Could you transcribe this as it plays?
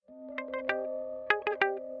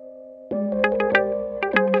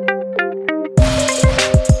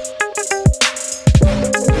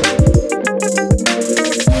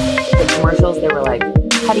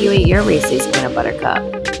cup.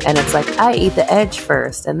 And it's like, I eat the edge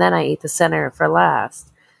first, and then I eat the center for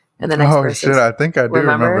last. And the next person. Shit, I think I do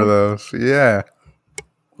remember those. Yeah.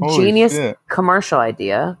 Holy Genius shit. commercial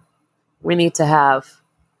idea. We need to have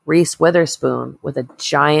Reese Witherspoon with a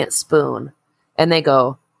giant spoon. And they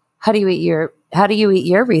go, how do you eat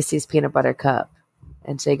your Reese's peanut butter cup?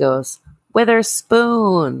 And she goes,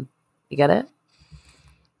 Witherspoon. You get it?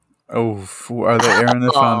 Oh, are they airing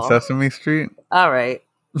this on Sesame Street? All right.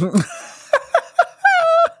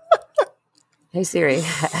 Hey Siri,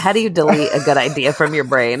 how do you delete a good idea from your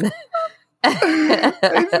brain? Hey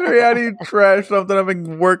Siri, how do you trash something I've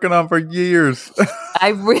been working on for years?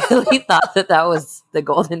 I really thought that was the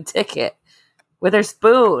golden ticket.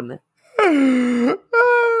 Witherspoon.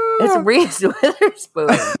 It's Reese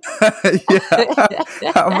Witherspoon.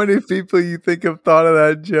 Yeah. How many people you think have thought of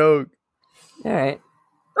that joke? All right.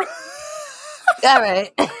 All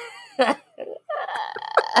right.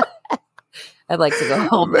 I'd like to go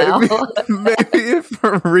home now. Maybe if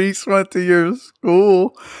Reese went to your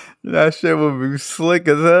school, that shit would be slick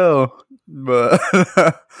as hell. But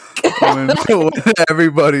when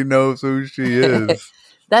everybody knows who she is.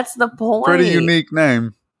 That's the point. Pretty unique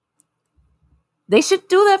name. They should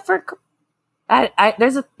do that for...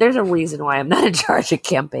 There's a reason why I'm not in charge of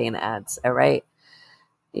campaign ads, all right?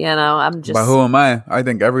 You know, I'm just... But who am I? I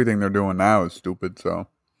think everything they're doing now is stupid, so...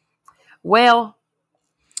 Well...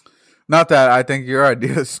 Not that I think your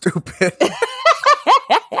idea is stupid.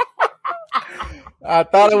 I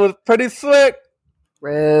thought it was pretty slick.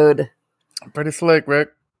 Rude. Pretty slick, Rick.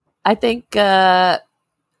 I think that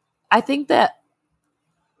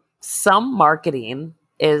some marketing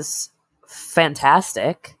is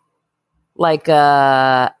fantastic. Like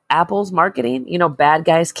Apple's marketing. You know, bad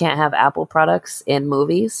guys can't have Apple products in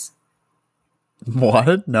movies.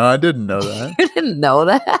 What? No, I didn't know that. You didn't know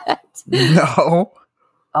that? No.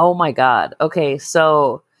 Oh my God. Okay,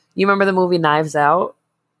 so you remember the movie Knives Out?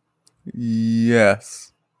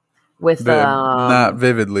 Yes. With not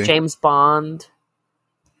vividly. James Bond.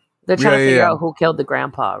 They're trying to figure out who killed the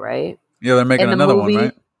grandpa, right? Yeah, they're making another one,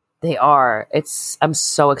 right? They are. I'm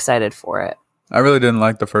so excited for it. I really didn't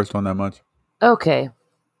like the first one that much. Okay.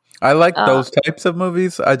 I like those types of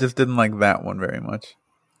movies. I just didn't like that one very much.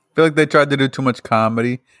 I feel like they tried to do too much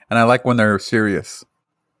comedy, and I like when they're serious.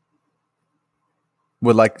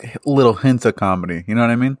 With like little hints of comedy. You know what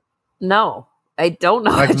I mean? No, I don't know.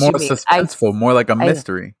 Like more suspenseful, more like a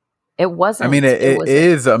mystery. It wasn't. I mean, it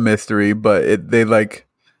is a mystery, but they like,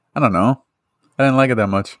 I don't know. I didn't like it that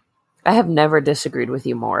much. I have never disagreed with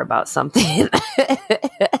you more about something.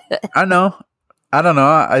 I know. I don't know.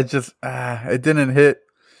 I just, it didn't hit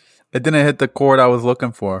the chord I was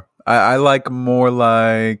looking for. I like more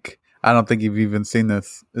like, I don't think you've even seen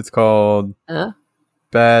this. It's called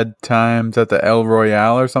Bad Times at the El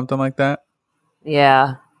Royale or something like that.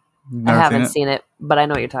 Yeah. I haven't seen it, but I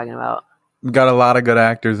know what you're talking about. Got a lot of good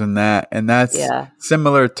actors in that, and that's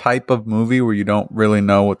similar type of movie where you don't really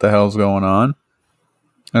know what the hell's going on,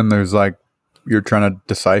 and there's like you're trying to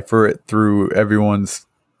decipher it through everyone's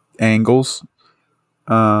angles.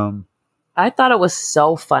 I thought it was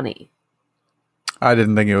so funny. I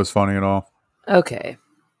didn't think it was funny at all. Okay,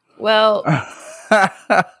 well, I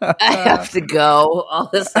have to go all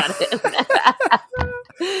of a sudden.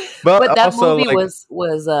 But that movie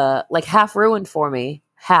was like half ruined for me,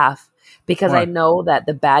 because I know that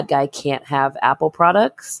the bad guy can't have Apple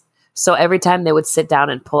products. So every time they would sit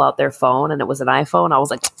down and pull out their phone and it was an iPhone, I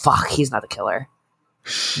was like, fuck, he's not the killer.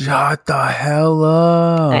 Shut the hell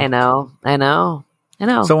up. I know.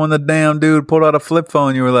 So when the damn dude pulled out a flip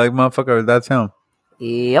phone, you were like, motherfucker, that's him.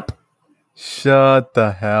 Yep. Shut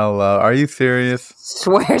the hell up. Are you serious?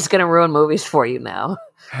 Swear it's going to ruin movies for you now.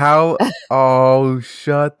 How? Oh,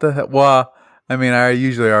 shut the hell. Well, I mean, I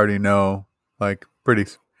usually already know, like, pretty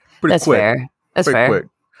That's quick. Fair. That's pretty fair. Quick.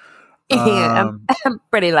 I'm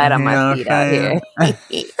pretty light on my feet out here.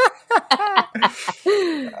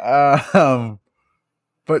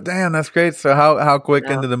 But damn, that's great. So how quick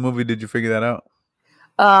into the movie did you figure that out?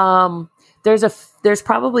 There's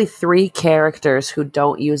probably 3 characters who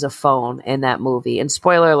don't use a phone in that movie. And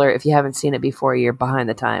spoiler alert, if you haven't seen it before, you're behind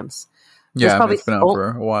the times. Yeah, it's been out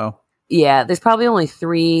for a while. Yeah, there's probably only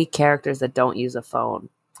 3 characters that don't use a phone.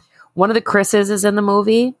 One of the Chris's is in the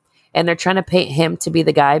movie, and they're trying to paint him to be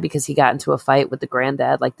the guy because he got into a fight with the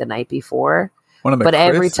granddad like the night before. One of the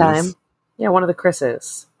every time, one of the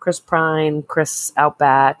Chris's. Chris Pine, Chris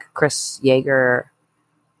Outback, Chris Yeager.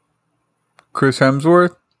 Chris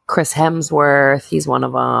Hemsworth? Chris Hemsworth, he's one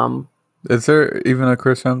of them. Is there even a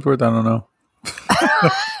Chris Hemsworth? I don't know.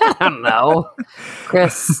 I don't know.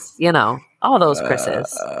 Chris, all those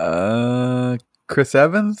Chris's. Chris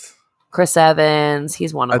Evans? Chris Evans,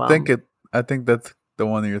 he's one of them. I think that's the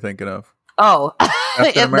one that you're thinking of. Oh,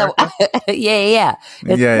 Captain America? yeah.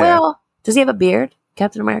 Well, does he have a beard?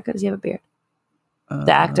 Captain America, does he have a beard?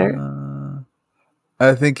 The actor?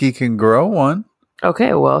 I think he can grow one.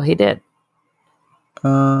 Okay, well, he did.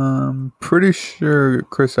 Pretty sure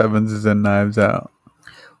Chris Evans is in Knives Out.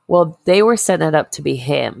 Well, they were setting it up to be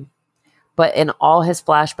him, but in all his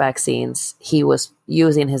flashback scenes, he was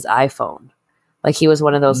using his iPhone. Like, he was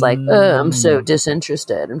one of those, like, I'm so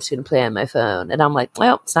disinterested. I'm just going to play on my phone. And I'm like,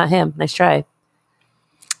 well, it's not him. Nice try.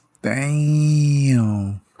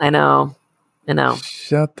 Damn. I know.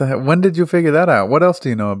 Shut the heck. When did you figure that out? What else do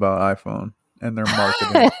you know about iPhone and their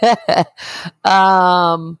marketing?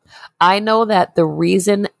 I know that the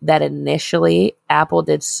reason that initially Apple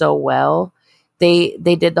did so well, they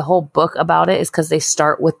did the whole book about it, is because they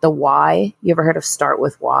start with the why. You ever heard of Start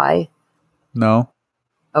With Why? No.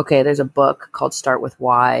 Okay, there's a book called Start With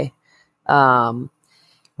Why.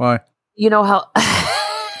 Why? You know how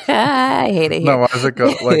I hate it here. No, why does it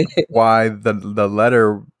go like why the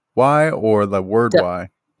letter Y or the word Y?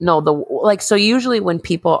 No, so usually when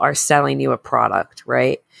people are selling you a product,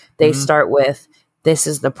 right? They start with, this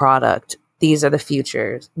is the product. These are the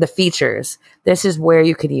features. This is where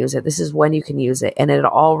you can use it. This is when you can use it. And it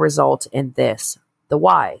all results in this. The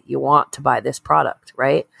why you want to buy this product,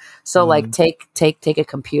 right? So like take a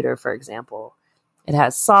computer, for example. It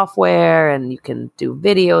has software and you can do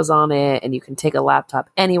videos on it and you can take a laptop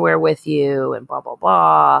anywhere with you and blah, blah,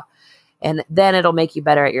 blah. And then it'll make you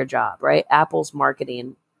better at your job, right? Apple's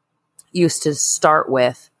marketing used to start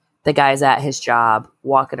with the guy's at his job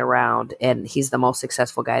walking around and he's the most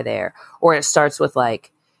successful guy there. Or it starts with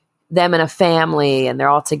like them and a family and they're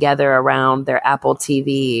all together around their Apple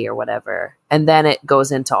TV or whatever. And then it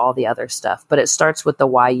goes into all the other stuff. But it starts with the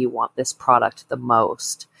why you want this product the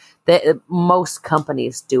most. Most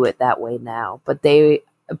companies do it that way now. But they,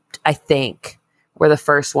 I think, were the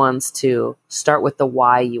first ones to start with the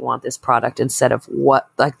why you want this product instead of what,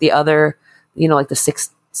 like the other, like the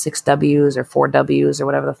six W's or 4 W's or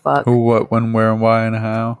whatever the fuck. Who, what, when, where, and why, and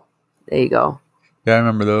how. There you go. Yeah, I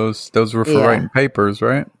remember those. Those were for writing papers,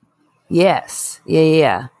 right? Yes.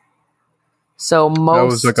 Yeah. So that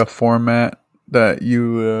was like a format that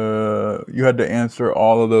you had to answer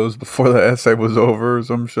all of those before the essay was over or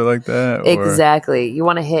some shit like that. Exactly. You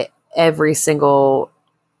want to hit every single,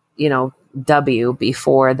 W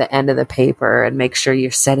before the end of the paper and make sure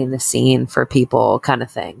you're setting the scene for people, kind of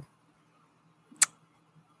thing.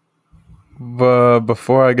 But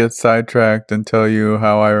before I get sidetracked and tell you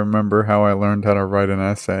how I remember how I learned how to write an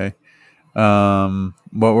essay,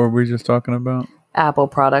 what were we just talking about? Apple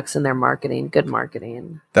products and their marketing. Good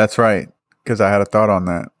marketing. That's right, because I had a thought on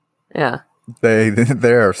that. Yeah.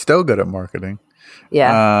 They're still good at marketing.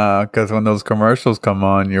 Yeah. Because when those commercials come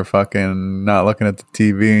on, you're fucking not looking at the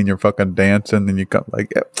TV and you're fucking dancing and you come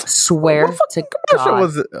like, swear to God.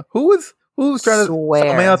 Was it? Who was trying to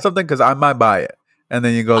sell me on something? Because I might buy it. And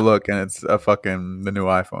then you go look and it's the new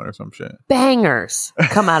iPhone or some shit. Bangers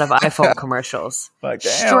come out of iPhone commercials. Like,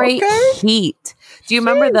 straight heat. Do you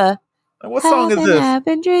remember what song is this?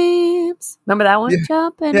 Having dreams. Remember that one?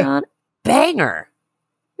 Jumping on. Banger.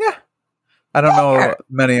 Yeah. I don't know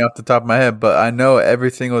many off the top of my head, but I know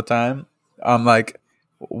every single time I'm like,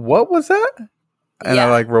 what was that? And I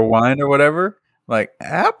like rewind or whatever. Like,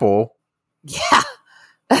 Apple? Yeah.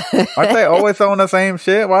 Aren't they always on the same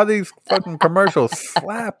shit? Why are these fucking commercials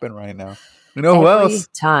slapping right now? You know who else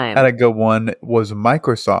had a good one was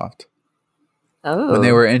Microsoft. Oh. When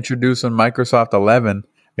they were introducing Microsoft 11,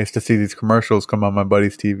 I used to see these commercials come on my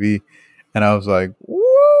buddy's TV, and I was like,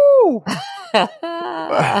 woo!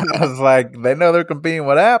 I was like, they know they're competing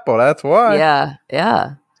with Apple. That's why.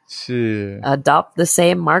 Yeah. Shit. Adopt the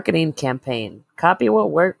same marketing campaign. Copy what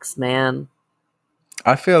works, man.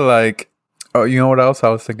 I feel like, you know what else I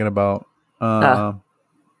was thinking about?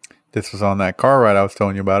 This was on that car ride I was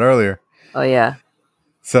telling you about earlier. Oh, yeah.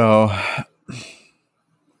 So,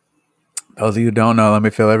 those of you who don't know, let me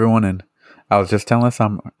fill everyone in. I was just telling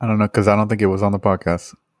Summer, I don't know, because I don't think it was on the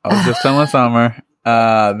podcast. I was just telling Summer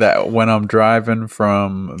that when I'm driving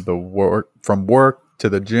from work to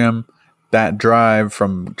the gym, that drive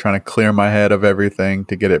from trying to clear my head of everything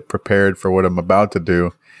to get it prepared for what I'm about to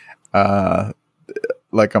do, I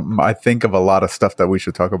think of a lot of stuff that we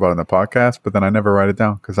should talk about in the podcast, but then I never write it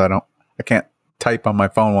down because I can't type on my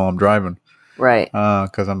phone while I'm driving. Right.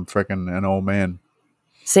 Because I'm freaking an old man.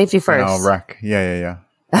 Safety first. I'll wreck. Yeah.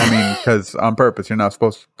 I mean, because on purpose, you're not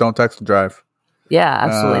supposed to, don't text and drive. Yeah,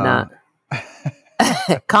 absolutely not.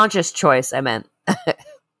 Conscious choice, I meant.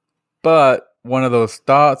 But one of those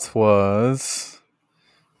thoughts was,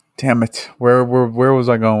 Damn it! Where was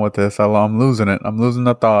I going with this? I'm losing it. I'm losing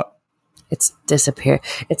the thought. It's disappear.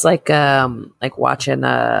 It's like watching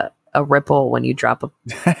a ripple when you drop a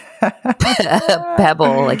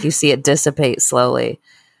pebble. Like you see it dissipate slowly.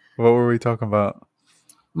 What were we talking about?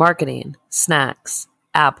 Marketing, snacks,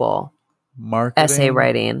 Apple, Marketing, essay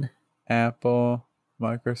writing. Apple,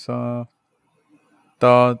 Microsoft,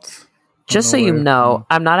 thoughts. Just so you know,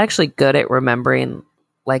 I'm not actually good at remembering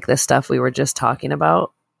like the stuff we were just talking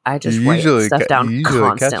about. I just write stuff down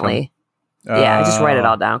constantly. Yeah, I just write it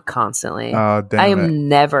all down constantly. Oh, damn I am it.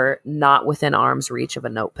 never not within arm's reach of a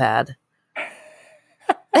notepad.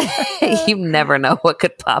 You never know what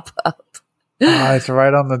could pop up. It's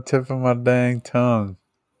right on the tip of my dang tongue.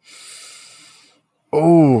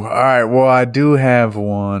 Oh, all right. Well, I do have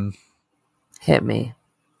one. Hit me.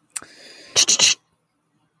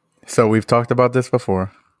 So we've talked about this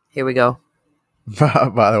before. Here we go.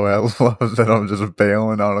 By the way, I love that I'm just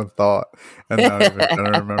bailing on a thought and not even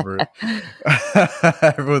going to remember it.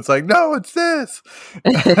 Everyone's like, no, it's this.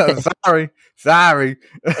 Sorry.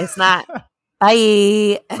 It's not.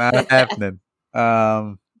 Bye. Not happening.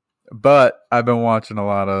 But I've been watching a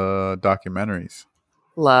lot of documentaries.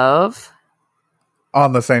 Love.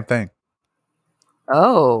 On the same thing.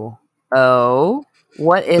 Oh.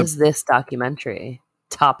 What is this documentary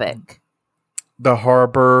topic? The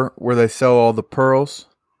harbor where they sell all the pearls.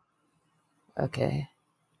 Okay.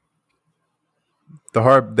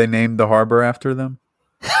 They named the harbor after them.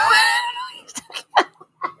 I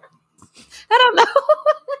don't know.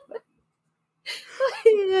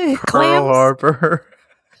 Pearl Harbor.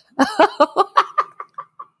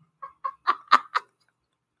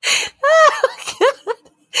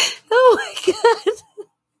 Oh my god.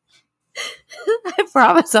 I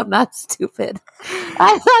promise I'm not stupid.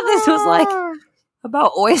 I thought this was like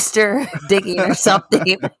about oyster digging or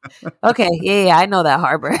something. Okay, yeah, I know that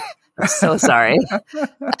harbor. I'm so sorry.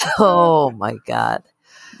 Oh my god.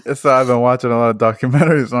 So I've been watching a lot of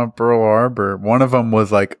documentaries on Pearl Harbor. One of them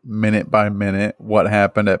was like minute by minute what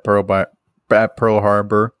happened at Pearl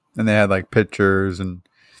Harbor, and they had like pictures and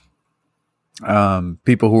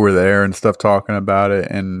people who were there and stuff talking about it,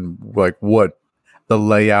 and like what the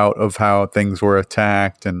layout of how things were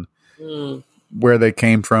attacked and where they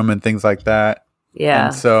came from and things like that. Yeah.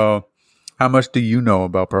 And so, how much do you know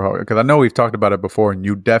about Pearl Harbor? Because I know we've talked about it before, and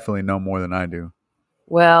you definitely know more than I do.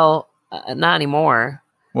 Well, not anymore.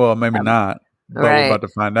 Well, maybe not, but right. We're about to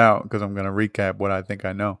find out because I'm going to recap what I think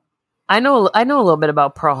I know. I know a little bit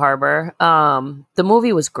about Pearl Harbor. The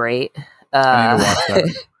movie was great. I need to watch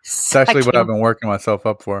that. It's actually what I've been working myself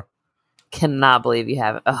up for. Cannot believe you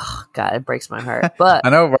haven't. Oh God, it breaks my heart. But I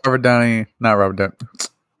know not Robert Downey.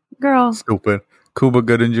 Girl, stupid. Cuba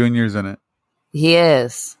Gooding Jr.'s in it. He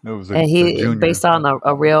is, and he based on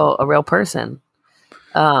a real person.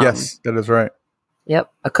 Yes, that is right. Yep,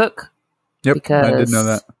 a cook. Yep, because I did know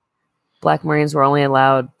that. Black Marines were only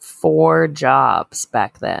allowed 4 jobs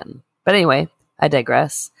back then. But anyway, I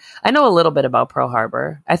digress. I know a little bit about Pearl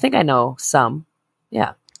Harbor. I think I know some.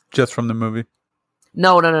 Yeah. Just from the movie?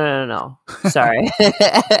 No. Sorry.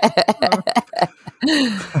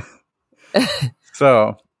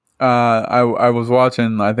 So, I was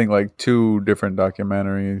watching, I think, like 2 different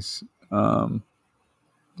documentaries. One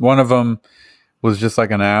of them was just like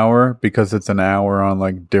an hour because it's an hour on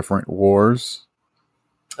like different wars.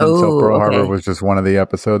 And so Pearl Harbor was just one of the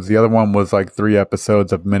episodes. The other one was like 3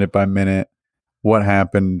 episodes of minute by minute what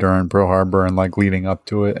happened during Pearl Harbor and like leading up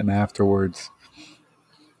to it and afterwards.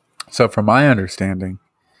 So from my understanding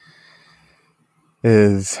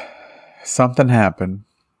is something happened.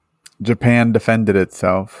 Japan defended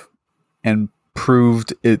itself and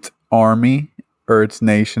proved its army or its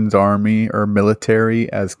nation's army or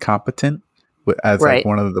military as competent, as like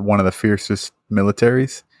one of the fiercest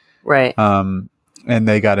militaries. Right. And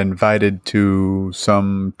they got invited to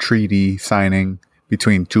some treaty signing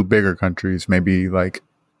between 2 bigger countries. Maybe like,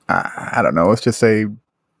 I don't know. Let's just say,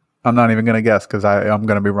 I'm not even going to guess because I'm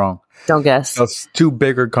going to be wrong. Don't guess. So 2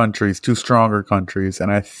 bigger countries, 2 stronger countries.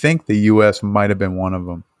 And I think the U.S. might have been one of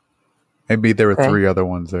them. Maybe there were 3 other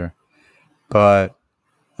ones there. But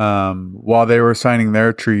while they were signing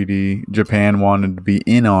their treaty, Japan wanted to be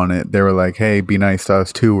in on it. They were like, hey, be nice to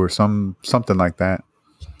us too, or something like that.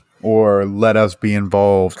 Or let us be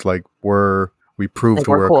involved. Like we proved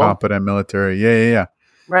we're cool. A competent military. Yeah.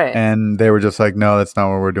 Right. And they were just like, no, that's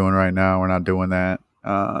not what we're doing right now. We're not doing that.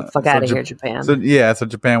 Fuck out of here, Japan. So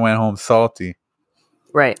Japan went home salty.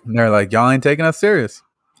 Right. And they're like, y'all ain't taking us serious.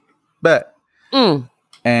 Bet.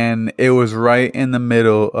 And it was right in the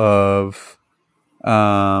middle of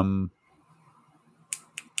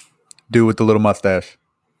dude with the little mustache.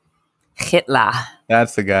 Hitler.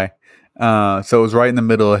 That's the guy. So it was right in the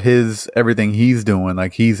middle of everything he's doing.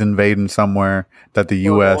 Like he's invading somewhere that the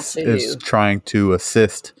World War U.S. is II. trying to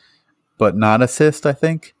assist, but not assist, I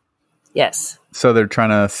think. Yes. So they're trying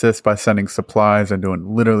to assist by sending supplies and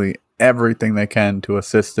doing literally everything they can to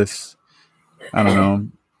assist this. I don't know.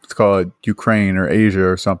 Let's call it Ukraine or Asia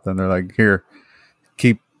or something. They're like, here,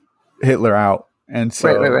 keep Hitler out. And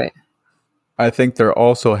so Right. I think they're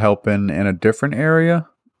also helping in a different area.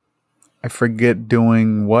 I forget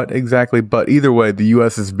doing what exactly, but either way, the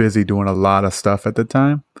U.S. is busy doing a lot of stuff at the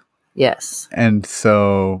time. Yes. And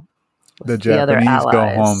so the With the other Japanese go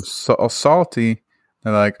allies. home salty.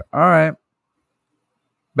 They're like, all right,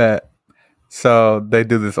 bet. So they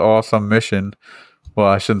do this awesome mission. Well,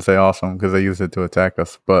 I shouldn't say awesome because they use it to attack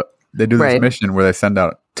us, but they do this mission where they send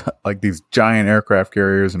out like these giant aircraft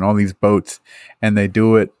carriers and all these boats, and they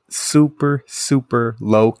do it super, super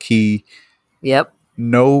low key. Yep.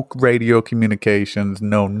 No radio communications,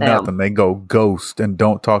 no nothing. They go ghost and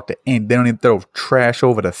don't talk to any. They don't even throw trash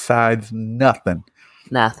over the sides. Nothing.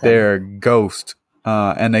 They're ghost,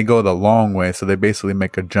 and they go the long way. So they basically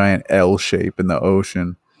make a giant L shape in the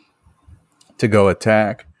ocean to go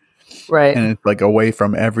attack. Right. And it's like away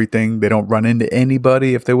from everything. They don't run into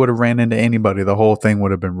anybody. If they would have ran into anybody, the whole thing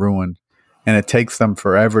would have been ruined. And it takes them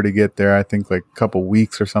forever to get there. I think like a couple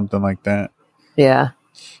weeks or something like that. Yeah.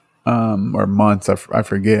 Or months, I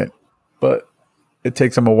forget, but it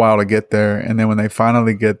takes them a while to get there. And then when they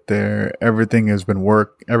finally get there, everything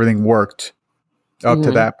worked up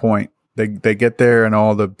to that point. They get there and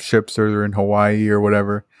all the ships are in Hawaii or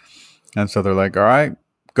whatever, and so they're like, all right,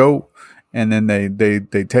 go. And then they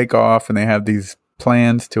take off and they have these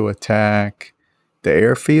plans to attack the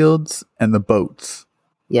airfields and the boats.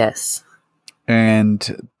 Yes.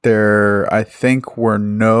 And there, I think, were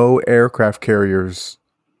no aircraft carriers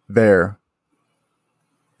there.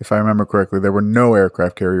 If I remember correctly, there were no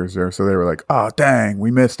aircraft carriers there. So they were like, oh, dang,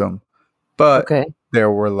 we missed them. But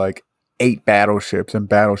there were like 8 battleships, and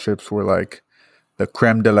battleships were like the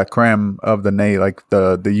creme de la creme of the Navy, like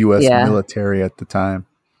the U.S. military at the time.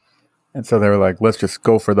 And so they were like, let's just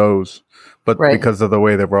go for those. But because of the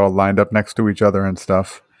way they were all lined up next to each other and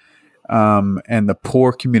stuff, and the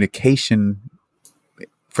poor communication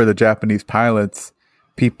for the Japanese pilots,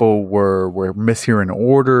 people were mishearing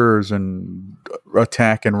orders and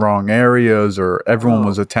attacking wrong areas, or everyone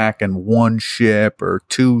was attacking one ship or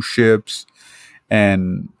 2 ships.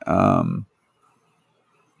 And trying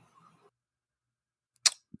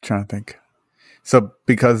to think. So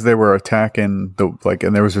because they were attacking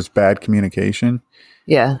and there was just bad communication.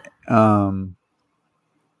 Yeah.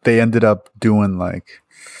 They ended up doing like,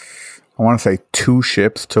 I want to say 2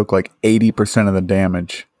 ships took like 80% of the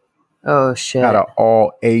damage. Oh shit. Out of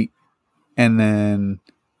all 8. And then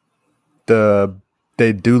I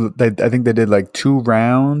think they did like 2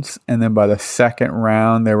 rounds, and then by the second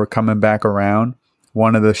round they were coming back around.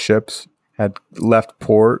 One of the ships had left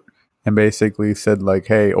port and basically said like,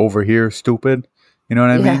 hey, over here, stupid. You know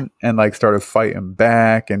what I mean? And like started fighting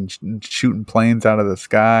back and shooting planes out of the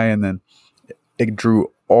sky. And then it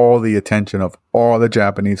drew all the attention of all the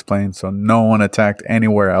Japanese planes. So no one attacked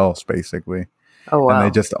anywhere else, basically. Oh, wow. And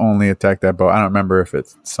they just only attacked that boat. I don't remember if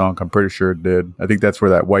it sunk. I'm pretty sure it did. I think that's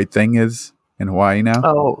where that white thing is in Hawaii now.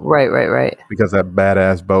 Oh, right. Because that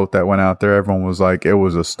badass boat that went out there, everyone was like, it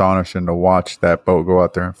was astonishing to watch that boat go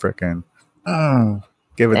out there and freaking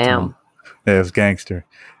give it to them. Yeah, it was gangster.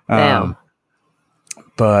 Damn.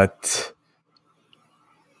 But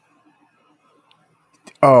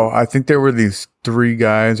I think there were these 3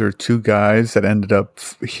 guys or 2 guys that ended up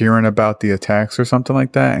hearing about the attacks or something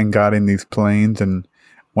like that and got in these planes and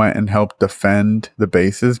went and helped defend the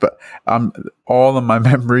bases. But all of my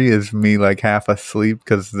memory is me like half asleep,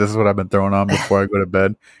 because this is what I've been throwing on before I go to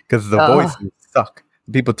bed, because the voices suck.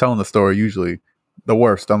 People telling the story usually the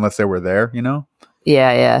worst unless they were there, you know?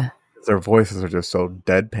 Yeah. Their voices are just so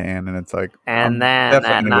deadpan, and it's like, and then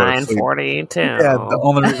at 9:42. Yeah, the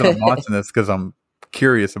only reason I'm watching this because I'm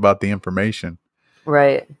curious about the information.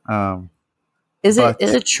 Right. Is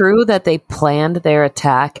it true that they planned their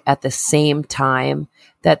attack at the same time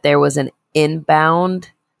that there was an inbound?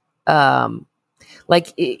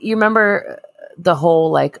 Like, you remember the whole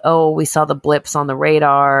like, oh, we saw the blips on the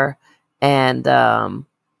radar, and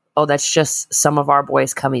oh, that's just some of our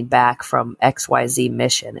boys coming back from XYZ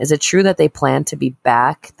mission. Is it true that they plan to be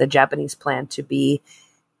back? The Japanese plan to be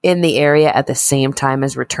in the area at the same time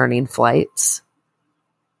as returning flights?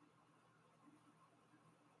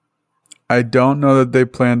 I don't know that they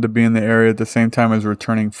plan to be in the area at the same time as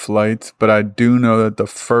returning flights, but I do know that the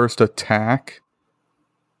first attack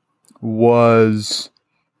was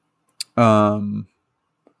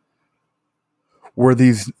were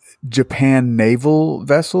these Japan naval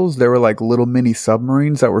vessels. They were like little mini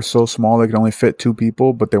submarines that were so small they could only fit 2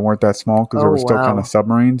 people, but they weren't that small because they Oh, were still kind of wow.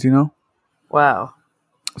 submarines, you know? Wow.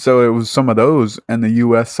 So it was some of those, and the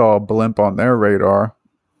U.S. saw a blimp on their radar,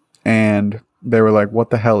 and they were like, what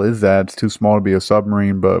the hell is that? It's too small to be a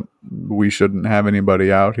submarine, but we shouldn't have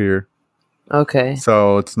anybody out here. Okay.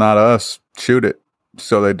 So it's not us. Shoot it.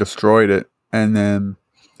 So they destroyed it, and then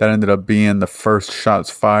that ended up being the first shots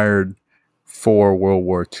fired for World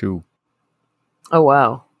War II. Oh,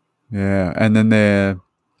 wow. Yeah, and then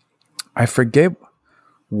I forget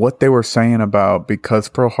what they were saying about, because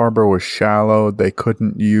Pearl Harbor was shallow, they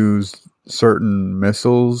couldn't use certain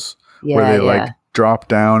missiles where Yeah, they yeah. like drop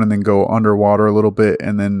down and then go underwater a little bit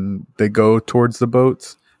and then they go towards the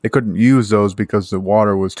boats. They couldn't use those because the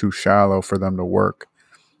water was too shallow for them to work.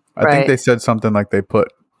 I think they Right. said something like they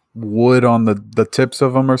put wood on the tips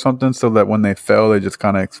of them or something so that when they fell, they just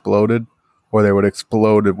kind of exploded, or they would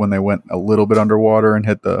explode when they went a little bit underwater and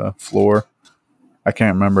hit the floor. I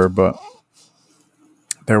can't remember, but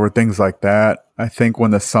there were things like that. I think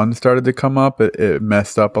when the sun started to come up, it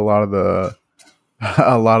messed up a lot of the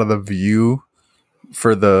a lot of the view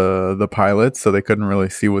for the pilots, so they couldn't really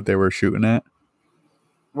see what they were shooting at,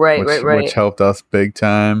 Right, right, which right. helped us big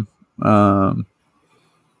time.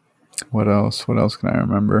 What else? What else can I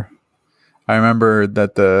remember? I remember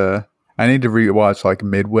that I need to rewatch like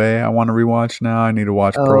Midway. I want to rewatch now. I need to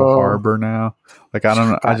watch Pearl Oh, Harbor now. Like I don't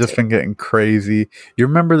know. I got just to. been getting crazy. You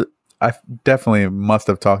remember? I definitely must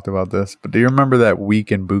have talked about this, but do you remember that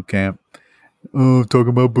week in boot camp? Oh, talking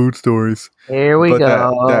about boot stories. Here we But that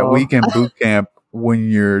go. week in boot camp, when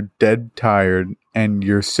you're dead tired and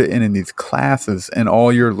you're sitting in these classes and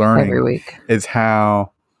all you're Every learning week. is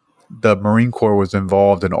how the Marine Corps was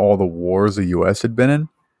involved in all the wars the U.S. had been in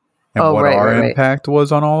and Oh, what right, our right, right. impact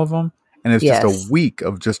was on all of them. And it's just a Yes. week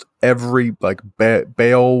of just every like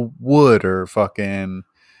bale wood or fucking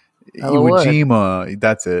Hello, Iwo Wood. Jima.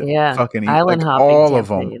 That's it. Yeah. Fucking Island like hopping all of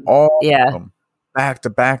them, campaign. all of Yeah. them, back to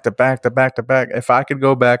back to back to back to back. If I could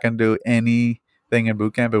go back and do anything in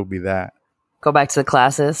boot camp, it would be that. Go back to the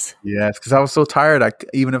classes. Yes, because I was so tired.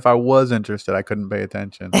 Even if I was interested, I couldn't pay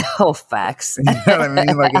attention. Oh, facts. You know what I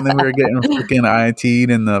mean? Like, and then we were getting freaking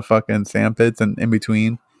IT'd in the fucking sand pits and in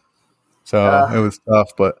between. So it uh, was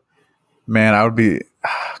tough, but man, I would be,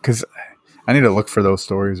 because I need to look for those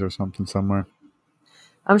stories or something somewhere.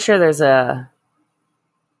 I'm sure there's a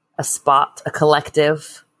spot, a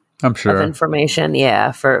collective I'm of sure. information.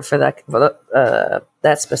 Yeah, for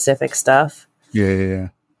that specific stuff. Yeah.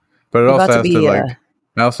 But it I'm also about to has to be. like,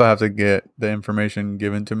 I also have to get the information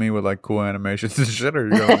given to me with like cool animations and shit, or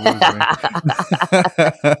you're gonna lose me.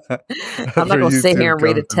 I'm That's not where gonna sit here YouTube and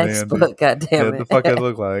read a comes in handy. textbook. God Yeah, damn what the fuck it it.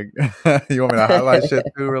 look like? You want me to highlight shit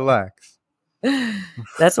too? Relax.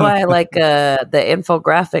 That's why I like the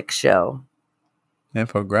infographic show.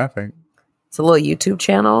 Infographic. It's a little YouTube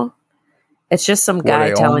channel. It's just some Where guy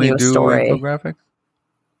they telling only you a do story. infographics?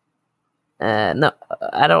 No,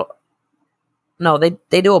 I don't. No,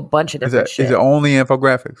 they do a bunch of different Is it shit. only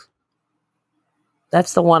infographics?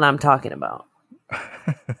 That's the one I'm talking about.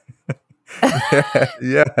 Yeah,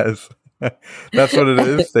 yes. That's what it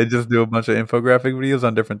is. They just do a bunch of infographic videos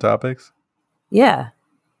on different topics. Yeah.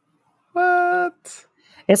 What?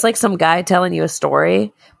 It's like some guy telling you a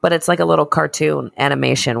story, but it's like a little cartoon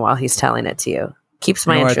animation while he's telling it to you. Keeps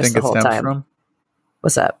You my know where I interest think the it whole stems time. from?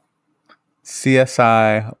 What's up?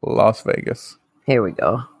 CSI Las Vegas. Here we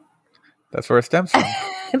go. That's where it stems from.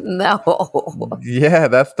 No. Yeah,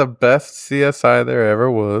 that's the best CSI there ever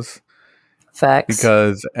was. Facts.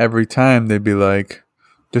 Because every time they'd be like,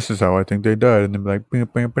 this is how I think they died. And they'd be like, bam,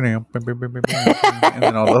 bam, bam, bam, bam, bam, bam, bam. And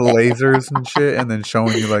then all the lasers and shit. And then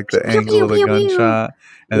showing you like the Pew, angle pew, of the pew, pew. gunshot.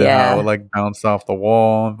 And then how it Yeah, would like bounce off the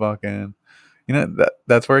wall and fucking,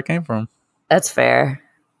 that's where it came from. that's fair.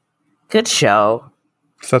 Good show.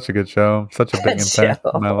 Such a good show. Such a big Good show. impact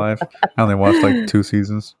in my life. I only watched like 2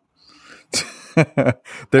 seasons. Uh,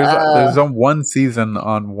 there's one season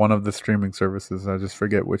on one of the streaming services. I just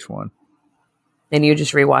forget which one. and you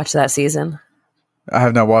just rewatched that season? I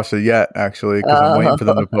have not watched it yet, actually, because I'm waiting for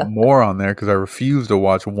them to put more on there. Because I refuse to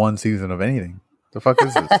watch one season of anything. The fuck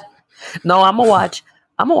is this? No, I'm gonna watch.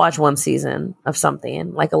 I'm gonna watch one season of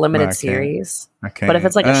something like a No, limited I can't. series. I can't. But if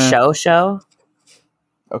it's like a show,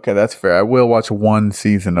 Okay, that's fair. I will watch one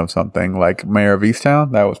season of something like Mayor of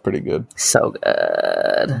Easttown. That was pretty good. so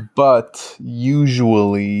good. But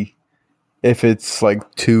usually, if it's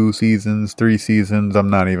like 2 seasons, 3 seasons, I'm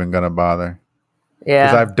not even gonna bother.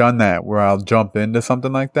 Because Yeah, I've done that where I'll jump into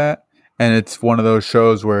something like that, and it's one of those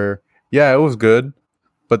shows where, yeah, it was good,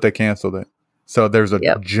 but they canceled it. So there's a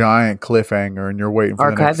Yep. giant cliffhanger, and you're waiting for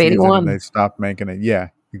the next Archive season, 81. and they stopped making it. Yeah,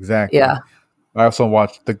 exactly. Yeah. I also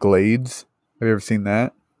watched The Glades. Have you ever seen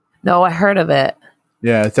that? No, I heard of it.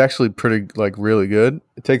 Yeah, it's actually pretty, like, really good.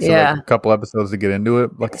 It takes like a couple episodes to get into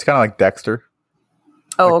it. Like, it's kind of like Dexter.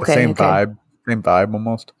 Oh, Like okay. the same vibe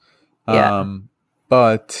almost. Yeah.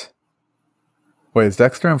 But wait, is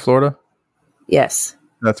Dexter in Florida? Yes.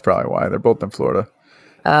 That's probably why they're both in Florida.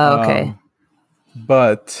 Oh, okay.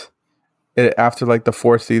 But after like the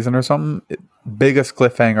fourth season or something, biggest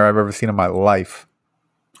cliffhanger I've ever seen in my life.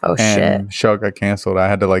 Oh, and shit. show got canceled. I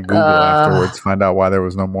had to like Google afterwards to find out why there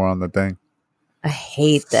was no more on the thing. I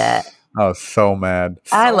hate that. I was so mad.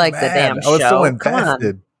 I like the damn I was so show.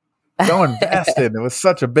 invested. So invested. It was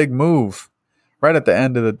such a big move. Right at the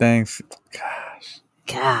end of the thing. Gosh.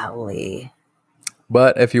 Golly.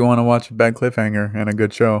 But if you want to watch a bad cliffhanger and a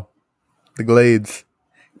good show, The Glades.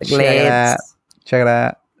 The Glades. Check it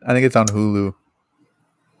out. I think it's on Hulu.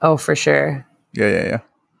 Oh, for sure. Yeah.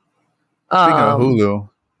 Speaking of Hulu,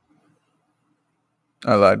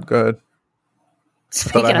 I lied. Go ahead. I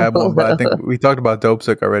thought I had one, but I think we talked about Dope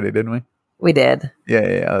Sick already, didn't we? We did.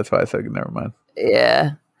 Yeah. That's why I said never mind.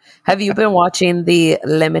 Yeah. Have you been watching the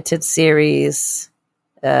limited series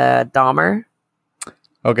Dahmer?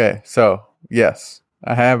 Okay, so yes,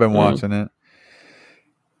 I have been watching it.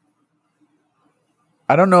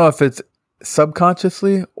 I don't know if it's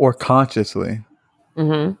subconsciously or consciously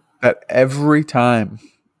that every time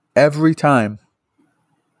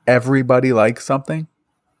everybody likes something,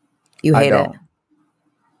 you hate it.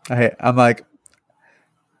 I'm like,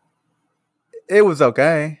 it was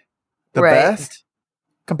okay. The best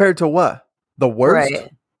compared to what? The worst?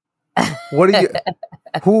 Right. What do you?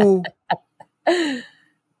 Who?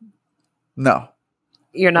 No.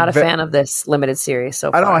 You're not a fan of this limited series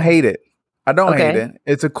so far. I don't hate it. Hate it.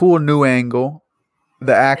 It's a cool new angle.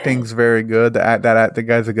 The acting's very good. The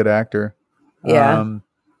guy's a good actor. Yeah.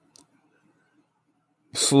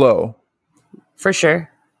 Slow. For sure.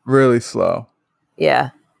 Really slow. Yeah.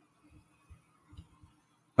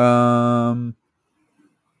 But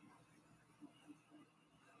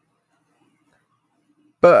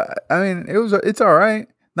I mean, it's all right.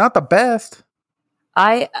 Not the best.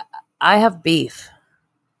 I have beef.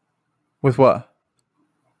 With what?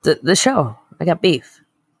 The show. I got beef.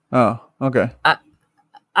 Oh, okay.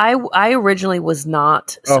 I originally was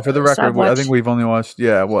not. Oh, for the record, I think we've only watched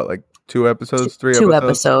like 2 episodes, 3 2 episodes.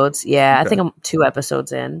 episodes. Yeah, okay. I think I'm 2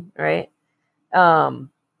 episodes in. Right.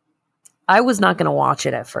 I was not going to watch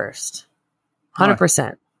it at first.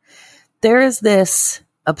 100%. There is this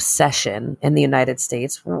obsession in the United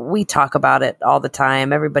States. We talk about it all the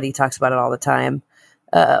time. Everybody talks about it all the time.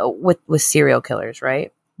 With serial killers,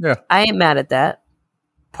 right? Yeah. I ain't mad at that.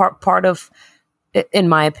 Part of, in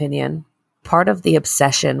my opinion, part of the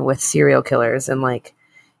obsession with serial killers and like,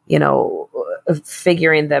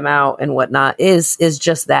 figuring them out and whatnot is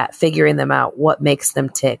just that, figuring them out. What makes them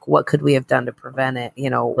tick? What could we have done to prevent it?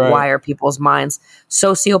 Why are people's minds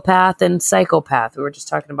sociopath and psychopath? We were just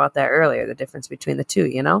talking about that earlier, the difference between the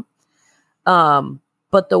two,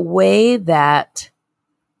 but the way that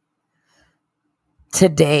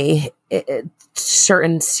today,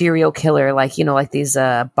 certain serial killer, like these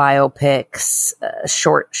biopics,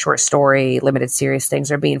 short story, limited series things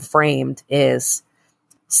are being framed is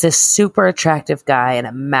this super attractive guy and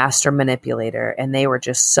a master manipulator, and they were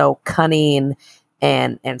just so cunning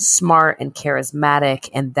and smart and charismatic,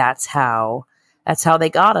 and that's how they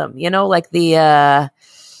got him. Like the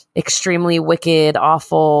extremely wicked,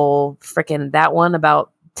 awful, freaking that one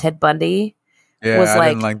about Ted Bundy. Yeah, I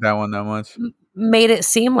didn't like that one that much. Made it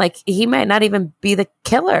seem like he might not even be the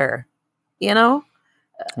killer, Well,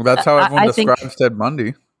 that's how everyone describes Ted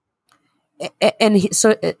Bundy.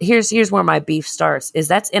 So here's where my beef starts. Is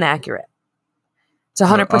that's inaccurate. It's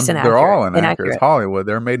 100% accurate. They're all inaccurate. It's Hollywood.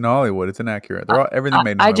 They're made in Hollywood. It's inaccurate. Everything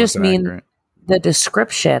made in Hollywood. I just mean the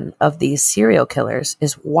description of these serial killers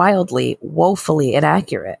is wildly, woefully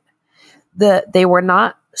inaccurate. They were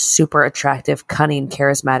not super attractive, cunning,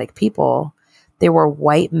 charismatic people. They were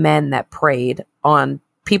white men that preyed on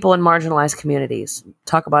people in marginalized communities.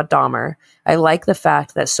 Talk about Dahmer. I like the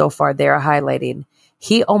fact that so far they're highlighting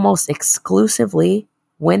he almost exclusively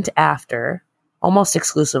went after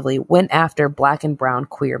black and brown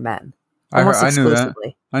queer men. I knew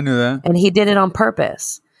that. And he did it on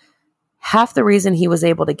purpose. Half the reason he was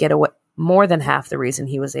able to get away, more than half the reason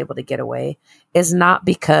he was able to get away, is not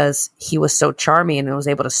because he was so charming and was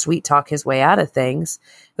able to sweet talk his way out of things.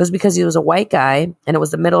 It was because he was a white guy and it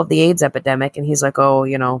was the middle of the AIDS epidemic. And he's like, oh,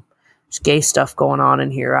 there's gay stuff going on in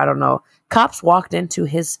here. I don't know. Cops walked into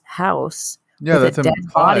his house with a dead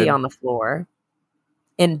body on the floor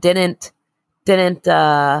and didn't didn't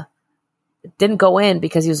go in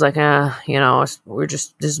because he was like, we're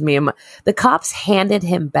just, this is me and my. The cops handed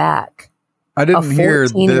him back I a didn't hear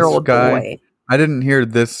this 14-year-old guy. boy. I didn't hear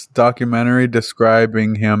this documentary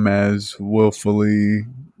describing him as willfully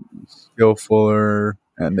skillful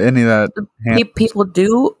and any of that. People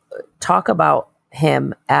do talk about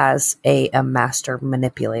him as a master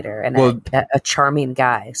manipulator and a charming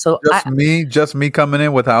guy. So just me coming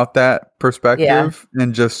in without that perspective,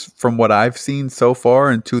 and just from what I've seen so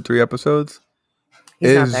far in 2-3 episodes,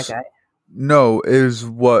 he's not that guy. No, is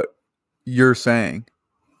what you're saying,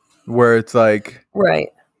 where it's like, right.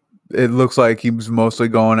 It looks like he was mostly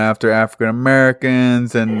going after African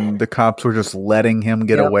Americans, and the cops were just letting him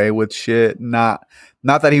get away with shit. Not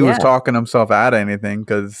that he was talking himself out of anything,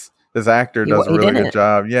 because this actor does a really good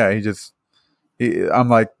job. Yeah, I'm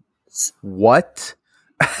like, what?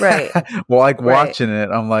 Right. Well, like watching it,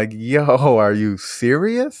 I'm like, yo, are you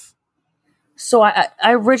serious? So I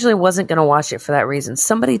originally wasn't going to watch it for that reason.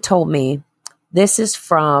 Somebody told me this is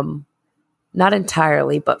from, not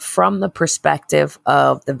entirely, but from the perspective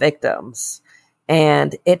of the victims.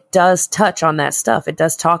 And it does touch on that stuff. It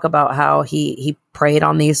does talk about how he preyed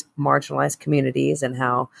on these marginalized communities and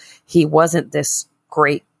how he wasn't this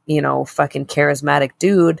great, fucking charismatic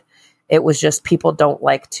dude. It was just people don't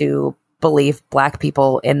like to believe black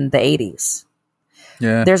people in the 80s.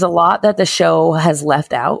 Yeah. There's a lot that the show has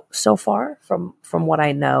left out so far from what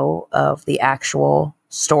I know of the actual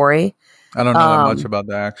story. I don't know that much about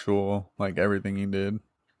the actual, like, everything he did.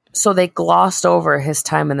 So they glossed over his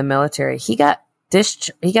time in the military. He got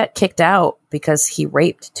kicked out because he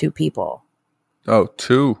raped 2 people. Oh,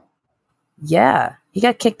 2? Yeah. He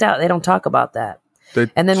got kicked out. They don't talk about that.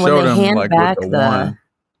 And then when they hand back the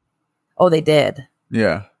Oh, they did.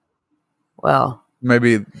 Yeah. Well,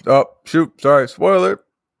 maybe. Oh, shoot! Sorry, spoiler.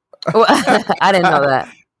 I didn't know that.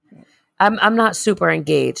 I'm not super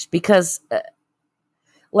engaged because,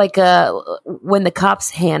 when the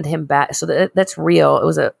cops hand him back, so that's real. It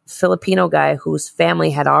was a Filipino guy whose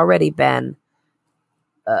family had already been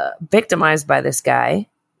victimized by this guy,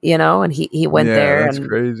 and he went there. That's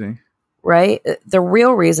crazy. Right? The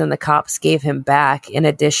real reason the cops gave him back, in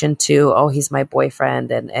addition to, oh, he's my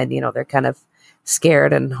boyfriend, and they're kind of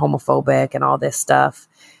scared and homophobic and all this stuff.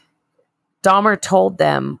 Dahmer told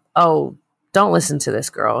them, oh, don't listen to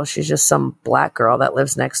this girl. She's just some black girl that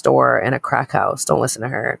lives next door in a crack house. Don't listen to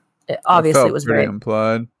her. Obviously, it was very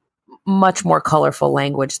implied. Much more colorful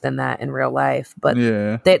language than that in real life. But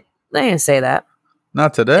they didn't say that.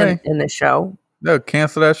 Not today. In the show. They'll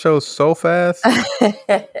cancel that show so fast.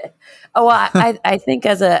 Oh, well, I think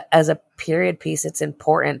as a period piece, it's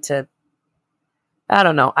important to, I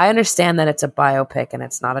don't know. I understand that it's a biopic and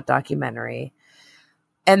it's not a documentary.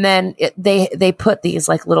 And then they put these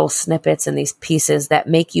like little snippets and these pieces that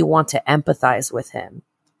make you want to empathize with him.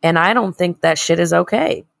 And I don't think that shit is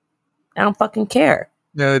okay. I don't fucking care.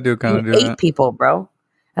 Yeah, they do kind of do 8 that. people, bro.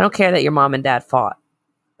 I don't care that your mom and dad fought.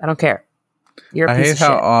 I don't care. You're a I piece hate of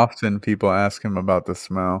how shit. often people ask him about the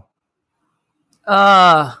smell.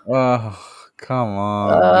 Oh, come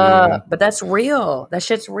on. but that's real. That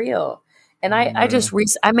shit's real. And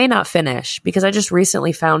I may not finish because I just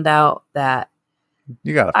recently found out that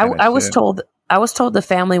you gotta. I was told the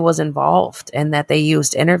family was involved and that they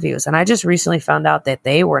used interviews, and I just recently found out that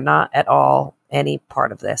they were not at all any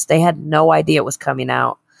part of this. They had no idea it was coming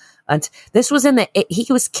out. And this was he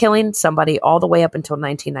was killing somebody all the way up until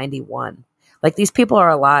 1991. Like, these people are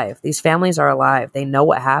alive. These families are alive. They know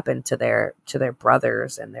what happened to their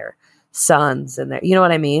brothers and their sons and you know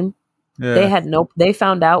what I mean? Yeah. They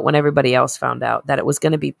found out when everybody else found out that it was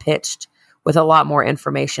going to be pitched with a lot more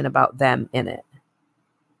information about them in it.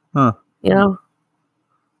 Huh. I'm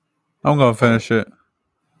going to finish it.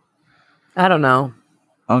 I don't know.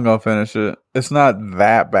 I'm going to finish it. It's not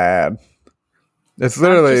that bad. It's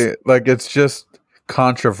literally it's just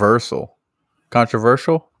controversial.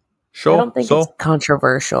 Controversial? I don't think it's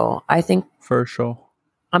controversial. I think for sure.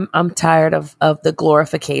 I'm tired of the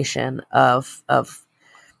glorification of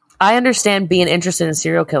I understand being interested in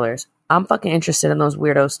serial killers. I'm fucking interested in those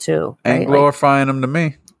weirdos too. Right? Ain't glorifying them to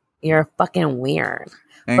me. You're fucking weird.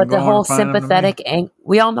 But the whole sympathetic,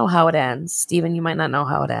 we all know how it ends. Steven, you might not know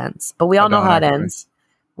how it ends, but we all know how it ends.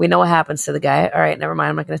 We know what happens to the guy. All right, never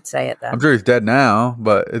mind. I'm not going to say it then. I'm sure he's dead now,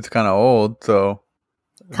 but it's kind of old, so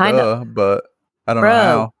kind of. But I don't know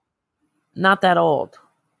how. Not that old.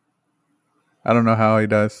 I don't know how he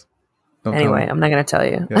dies. Anyway, I'm not going to tell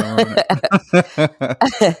you. Yeah,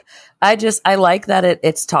 I like that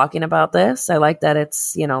it's talking about this. I like that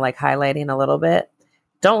it's, highlighting a little bit.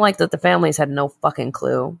 Don't like that the families had no fucking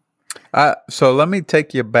clue. So let me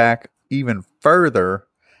take you back even further.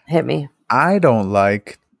 Hit me. I don't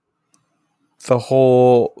like the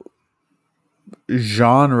whole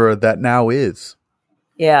genre that now is.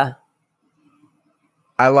 Yeah.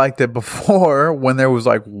 I liked it before when there was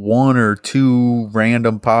like one or two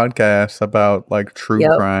random podcasts about like true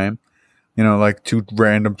Yep. crime. You know, like two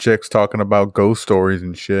random chicks talking about ghost stories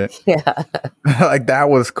and shit. Yeah. Like that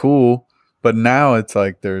was cool. But now it's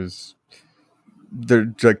like they're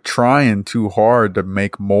like trying too hard to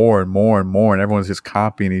make more and more and more, and everyone's just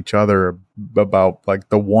copying each other about like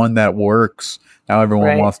the one that works. Now everyone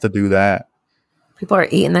Right. wants to do that. People are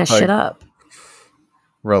eating that Like, shit up.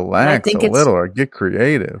 relax a little or get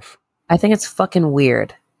creative. I think it's fucking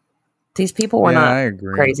weird. These people were not I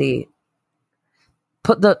agree. crazy.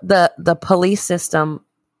 Put the police system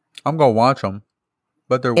I'm gonna watch them,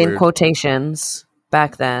 but they're in weird. quotations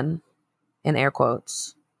back then, in air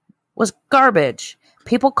quotes, was garbage.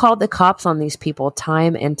 People called the cops on these people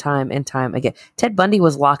time and time and time again. Ted Bundy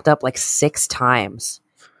was locked up like 6 times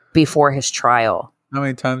before his trial. How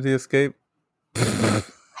many times he escaped?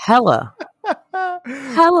 Hella.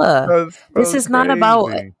 This is not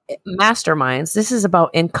about masterminds. This is about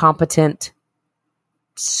incompetent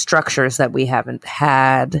structures that we have in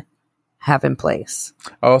place.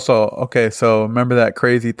 Also, okay, so remember that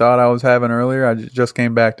crazy thought I was having earlier? I just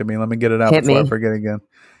came back to me. Let me get it out before I forget again.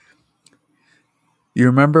 You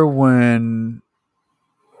remember when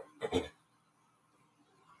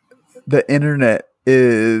the internet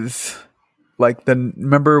is like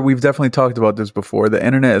remember we've definitely talked about this before. The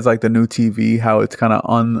internet is like the new TV, how it's kind of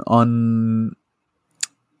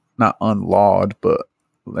not unlawed, but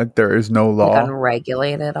like there is no law. Like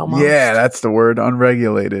unregulated almost. Yeah, that's the word,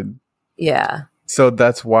 unregulated. Yeah. So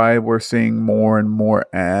that's why we're seeing more and more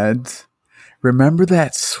ads. Remember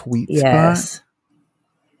that sweet spot?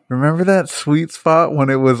 Remember that sweet spot when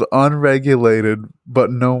it was unregulated,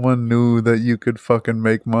 but no one knew that you could fucking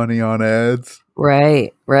make money on ads?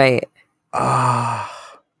 Right.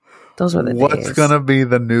 Those were the days. What's gonna be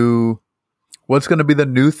the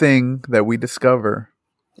new thing that we discover?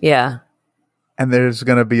 Yeah. And there's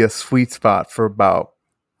gonna be a sweet spot for about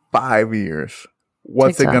 5 years.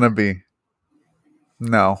 What's TikTok. It gonna be?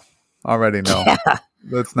 No. Already no. Yeah.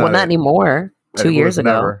 That's not anymore. 2 years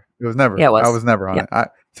ago. It was never. Yeah, it was. I was never on it.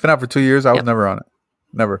 It's been out for 2 years. I was never on it.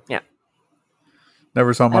 Never. Yeah.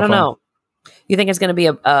 Never saw my phone. I don't know. You think it's going to be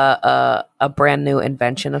a brand new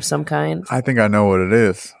invention of some kind? I think I know what it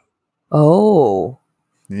is. Oh.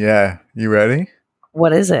 Yeah. You ready?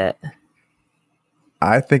 What is it?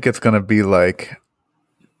 I think it's going to be like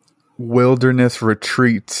wilderness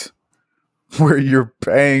retreats where you're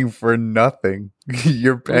paying for nothing.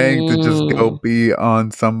 You're paying to just go be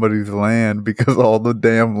on somebody's land because all the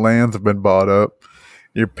damn land's been bought up.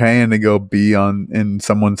 You're paying to go be in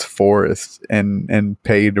someone's forest and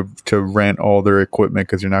pay to rent all their equipment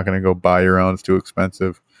because you're not going to go buy your own. It's too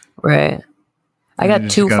expensive. Right. I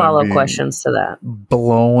got 2 follow questions to that.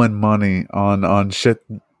 Blowing money on shit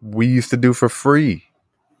we used to do for free.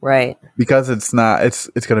 Right. Because it's going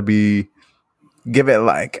to be, give it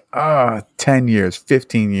like 10 years,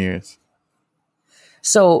 15 years.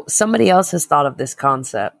 So somebody else has thought of this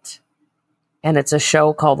concept, and it's a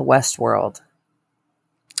show called Westworld.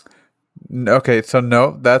 Okay, so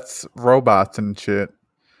no, that's robots and shit.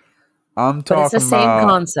 I'm talking about... But it's the same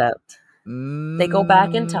concept. They go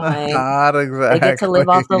back in time. Not exactly. They get to live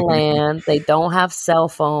off the land. They don't have cell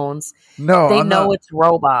phones. No, they know it's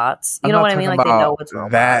robots. You know what I mean? Like they know it's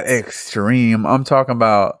robots. That extreme. I'm talking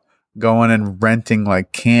about going and renting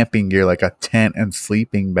like camping gear, like a tent and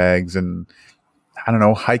sleeping bags and I don't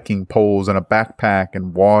know, hiking poles and a backpack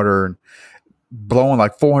and water and blowing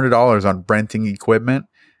like $400 on renting equipment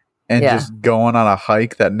and just going on a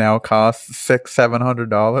hike that now costs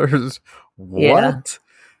 $600-$700. What? Yeah.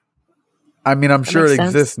 I mean, I'm sure it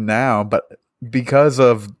exists now, but because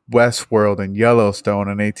of Westworld and Yellowstone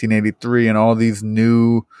in 1883 and all these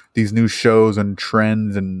new shows and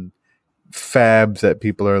trends and fabs that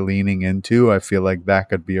people are leaning into, I feel like that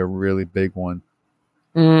could be a really big one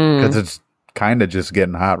because it's kind of just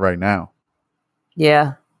getting hot right now.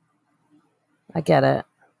 Yeah, I get it.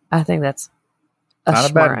 I think that's a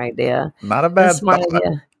smart idea. Not a bad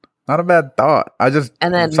idea. Not a bad thought.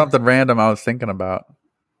 Something random I was thinking about.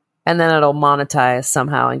 And then it'll monetize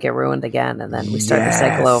somehow and get ruined again, and then we start the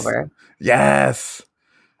cycle over. Yes.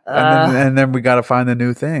 And then we got to find the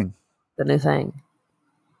new thing. The new thing.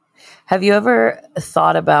 Have you ever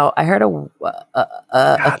thought about? I heard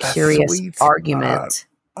a curious argument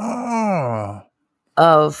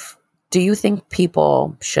of: do you think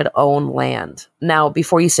people should own land? Now,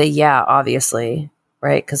 before you say yeah, obviously,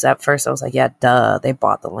 right? Because at first I was like, yeah, duh, they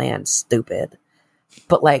bought the land, stupid.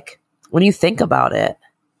 But like when you think about it,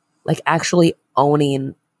 like actually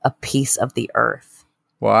owning a piece of the earth.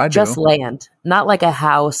 Well, I just do. land, not like a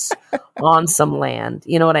house on some land.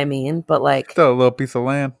 You know what I mean? But like, Still a little piece of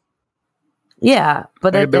land. yeah,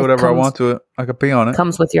 but I can do that whatever I want to it. I could pee on it.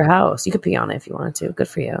 comes with your house. You could pee on it if you wanted to. Good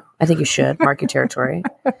for you. I think you should mark your territory.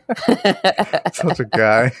 Such a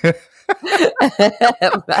guy.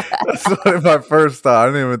 That's like my first thought.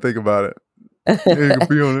 I didn't even think about it. Yeah, you can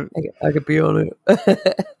pee on it. I could pee on it.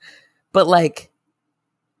 But like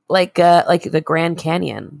the Grand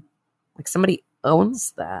Canyon, like somebody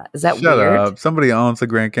owns that. Is that Shut weird? up. Somebody owns the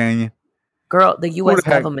Grand Canyon. Girl, the Who U.S. the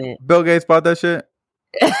heck? government, Bill Gates bought that shit?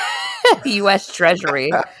 U.S.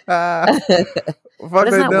 Treasury. Fuck But isn't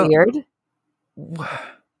they that don't. weird?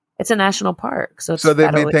 It's a national park, so it's So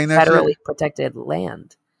they maintain that federally shit? protected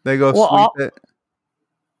land. They go Well, sweep it.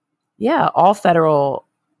 Yeah, all federal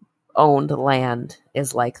owned land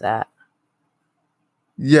is like that.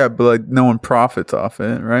 Yeah, but like no one profits off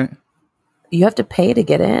it, right? You have to pay to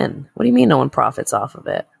get in. What do you mean no one profits off of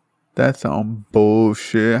it? That's some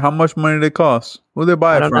bullshit. How much money did it cost? Who they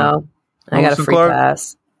buy I it don't from? know. I got a Lewis and free Clark?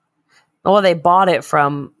 pass. Well, they bought it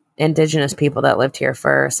from indigenous people that lived here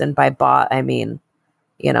first. And by bought, I mean,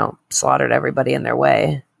 slaughtered everybody in their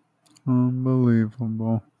way.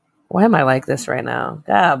 Unbelievable. Why am I like this right now?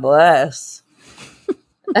 God bless.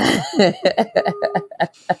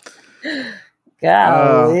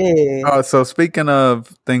 Golly. So speaking of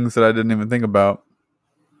things that I didn't even think about,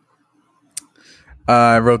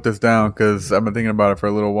 I wrote this down because I've been thinking about it for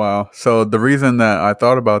a little while. So the reason that I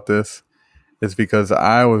thought about this is because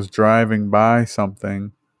I was driving by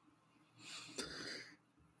something,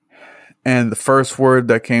 and the first word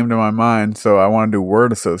that came to my mind, so I want to do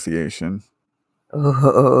word association.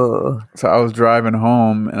 Ooh. So I was driving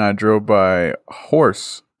home, and I drove by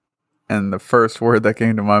horse, and the first word that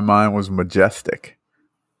came to my mind was majestic.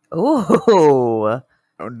 Ooh.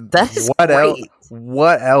 That's great.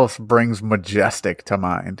 What else brings majestic to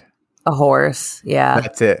mind? A horse. Yeah.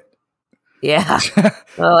 That's it. Yeah.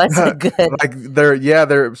 Well, that's a good.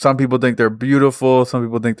 They're some people think they're beautiful, some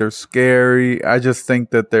people think they're scary. I just think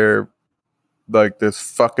that they're like this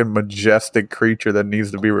fucking majestic creature that needs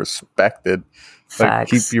to be respected. Like,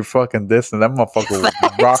 keep your fucking distance. That motherfucker will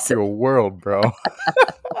rock your world, bro.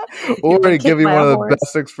 Or give you one of the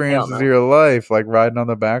best experiences of your life, like riding on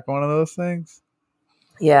the back of one of those things.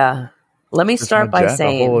 Yeah. Let me start by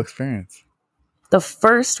saying the whole experience. The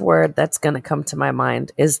first word that's going to come to my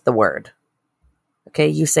mind is the word. Okay,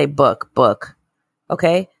 you say book.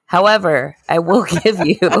 Okay? However, I will give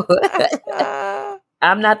you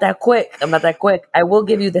I'm not that quick. I will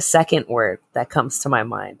give you the second word that comes to my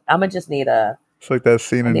mind. I'm going to just need It's like that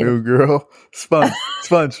scene in New Girl. Sponge.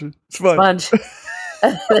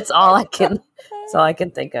 That's all I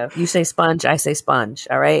can think of. You say sponge, I say sponge,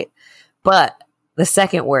 all right? But the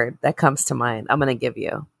second word that comes to mind, I'm going to give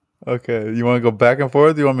you. Okay, you want to go back and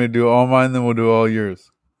forth? You want me to do all mine, then we'll do all yours?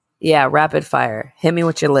 Yeah, rapid fire. Hit me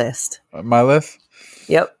with your list. My list?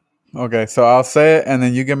 Yep. Okay, so I'll say it, and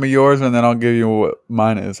then you give me yours, and then I'll give you what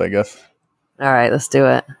mine is, I guess. All right, let's do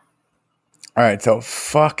it. All right, so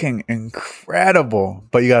fucking incredible.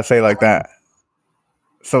 But you got to say it like that.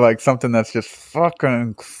 So like something that's just fucking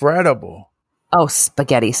incredible. Oh,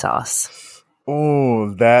 spaghetti sauce.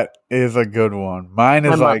 Oh, that is a good one. Mine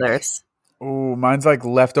is My mother's. Mine's like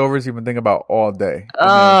leftovers you've been thinking about all day.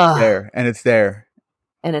 And it's there.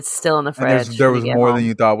 And it's still in the fridge. There was more than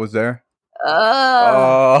you thought was there.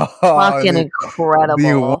 Fucking incredible. Do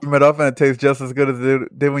you warm it up and it tastes just as good as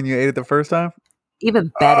it did when you ate it the first time?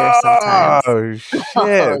 Even better sometimes. Oh, shit.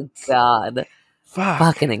 Oh, God. Fuck.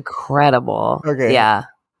 Fucking incredible. Okay. Yeah.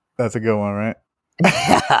 That's a good one, right?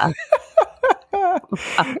 Yeah. All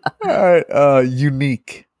right.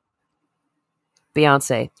 Unique.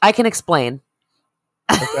 Beyonce. I can explain.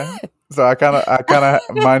 Okay. So I kind of,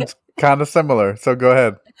 mine's kind of similar. So go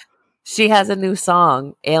ahead. She has a new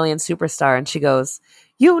song, Alien Superstar, and she goes,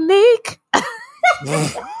 unique.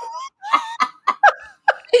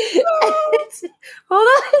 Hold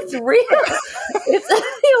on, it's real. It's the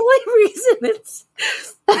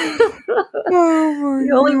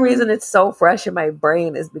only reason it's so fresh in my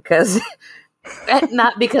brain is because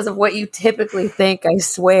not because of what you typically think, I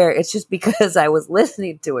swear. It's just because I was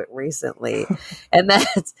listening to it recently. And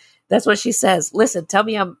that's what she says. Listen, tell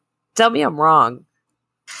me I'm wrong.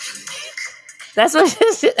 That's what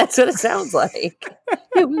it sounds like.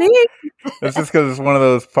 Unique. It's just because it's one of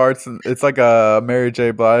those parts. It's like a Mary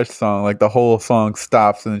J. Blige song. Like the whole song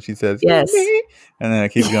stops and then she says, yes. Unique, and then it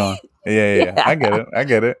keeps going. Yeah. I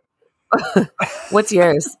get it. What's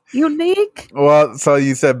yours? Unique. Well, so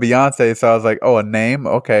you said Beyonce, so I was like, oh, a name?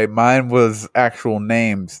 Okay. Mine was actual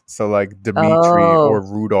names. So like Dimitri Oh, or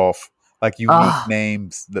Rudolph. Like unique oh,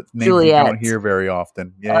 names, names you don't Juliet. hear very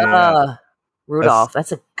often. Yeah. That's Rudolph.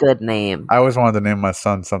 That's a good name. I always wanted to name my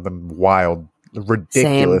son something wild, Same.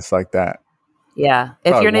 ridiculous like that. Yeah.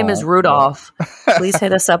 If Probably your name is won't, but Rudolph, please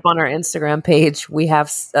hit us up on our Instagram page. We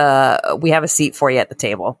have a seat for you at the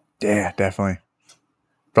table. yeah, definitely.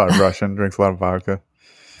 Probably Russian, drinks a lot of vodka.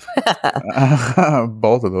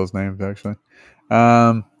 Both of those names, actually.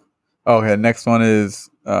 Okay, next one is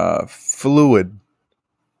fluid.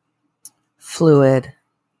 Fluid.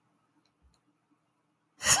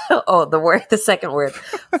 Oh, the second word.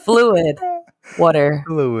 Fluid. Water.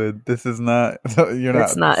 Fluid. This is not. You're not.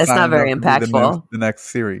 It's not signing very up to be impactful. the next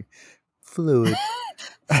Siri. Fluid.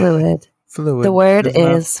 Fluid. Fluid. The word is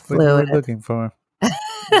not is what you were fluid. looking for.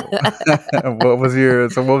 What was your?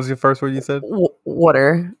 So what was your first word you said?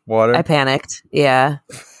 Water. Water. I panicked. Yeah.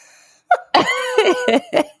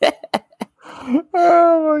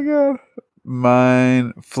 Oh my god.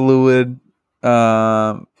 Mine fluid.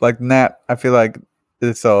 Like nat. I feel like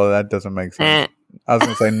so that doesn't make sense. I was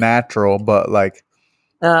gonna say natural, but like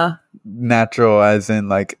natural as in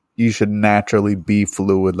like you should naturally be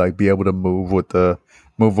fluid, like be able to move with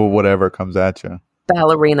whatever comes at you.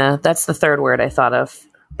 Ballerina. That's the third word I thought of.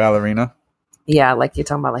 Ballerina. Yeah, like you're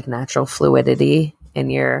talking about like natural fluidity in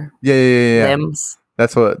your Yeah. limbs.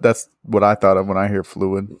 That's what I thought of when I hear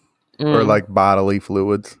fluid. Or like bodily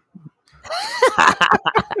fluids.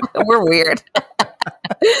 We're weird.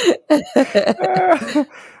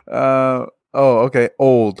 Okay.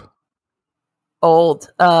 Old.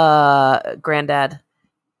 Granddad.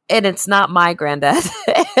 And it's not my granddad.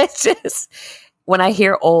 It's just when I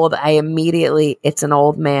hear old, it's an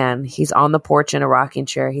old man. He's on the porch in a rocking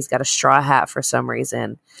chair. He's got a straw hat for some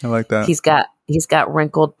reason. I like that. He's got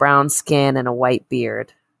wrinkled brown skin and a white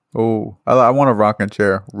beard. Oh, I want a rocking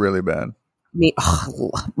chair really bad.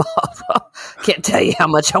 Can't tell you how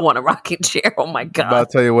much I want a rocking chair. Oh my god! But I'll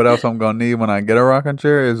tell you what else I'm gonna need when I get a rocking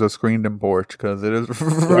chair is a screened-in porch because it is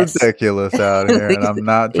ridiculous out here, and I'm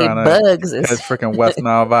not trying to catch freaking West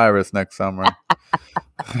Nile virus next summer.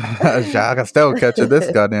 I can still catch it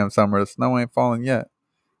this goddamn summer. The snow ain't falling yet.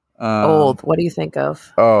 Old. What do you think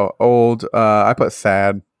of? Oh, old. I put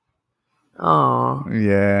sad. Oh,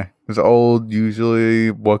 yeah. Because old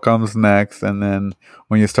usually what comes next, and then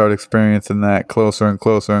when you start experiencing that closer and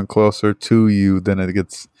closer and closer to you, then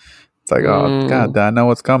it's like, oh god, I know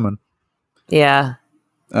what's coming. Yeah.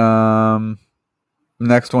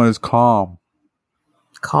 Next one is calm.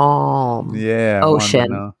 Calm. Yeah.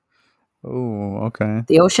 Ocean. Oh, okay.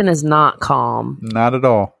 The ocean is not calm. Not at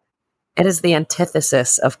all. It is the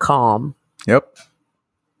antithesis of calm. Yep.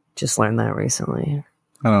 Just learned that recently.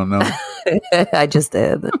 I don't know. I just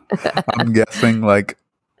did. I'm guessing like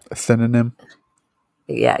a synonym.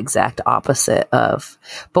 Yeah, exact opposite of.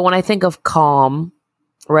 But when I think of calm,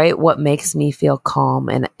 right, what makes me feel calm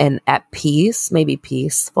and at peace, maybe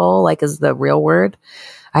peaceful, like is the real word,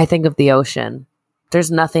 I think of the ocean.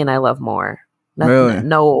 There's nothing I love more. Really?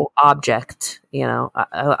 No object, I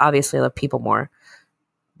obviously love people more.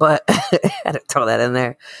 But I had to throw that in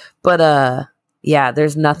there. But yeah,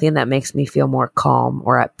 there's nothing that makes me feel more calm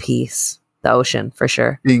or at peace. The ocean, for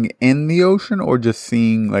sure. Being in the ocean or just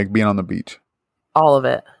seeing, like, being on the beach? All of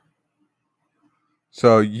it.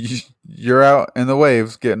 So you're out in the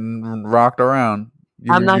waves getting rocked around.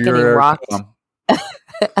 I'm not getting rocked.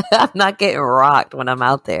 I'm not getting rocked when I'm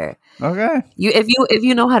out there. Okay. If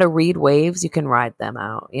you know how to read waves, you can ride them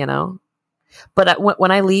out, But when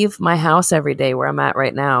I leave my house every day where I'm at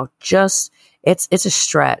right now, it's a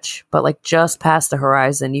stretch, but like just past the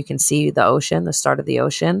horizon, you can see the ocean, the start of the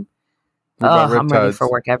ocean. I'm ready for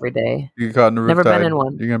work every day. You get caught in a riptide. Never been in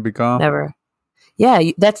one. You're going to be calm? Never. Yeah,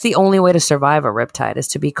 that's the only way to survive a riptide is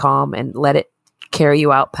to be calm and let it carry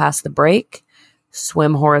you out past the break,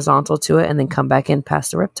 swim horizontal to it, and then come back in past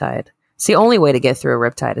the riptide. It's the only way to get through a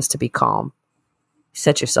riptide is to be calm.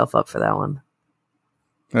 Set yourself up for that one.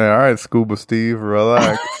 Yeah, all right, Scuba Steve,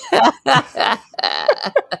 relax.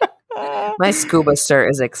 My scuba cert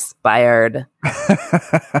is expired.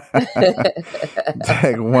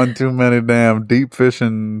 Dang, one too many damn deep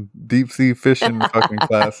sea fishing fucking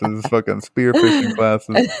classes, fucking spear fishing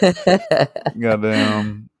classes.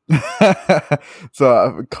 Goddamn.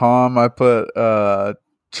 So calm, I put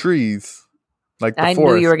trees. Like the I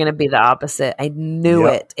forest. knew you were going to be the opposite. I knew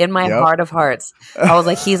it in my heart of hearts. I was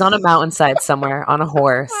like, he's on a mountainside somewhere on a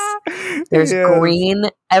horse. There's green,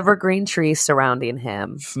 evergreen trees surrounding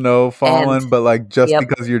him. Snow falling, but like just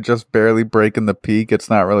because you're just barely breaking the peak, it's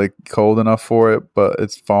not really cold enough for it, but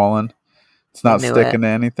it's falling. It's not knew sticking to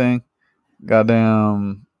anything.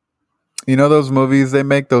 Goddamn. You know those movies they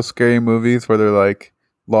make, those scary movies where they're like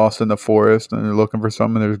lost in the forest and they're looking for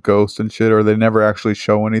something, there's ghosts and shit, or they never actually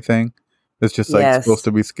show anything. It's just like supposed Yes.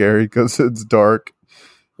 to be scary because it's dark.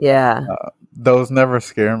 Yeah. Those never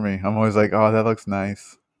scare me. I'm always like, oh, that looks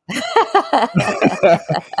nice. Like,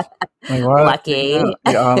 why are they taking Lucky. out?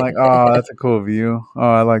 Yeah, I'm like, oh, that's a cool view. Oh,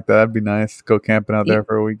 I like that. That'd be nice. Go camping out You, there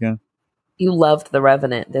for a weekend. you loved The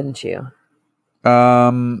Revenant, didn't you?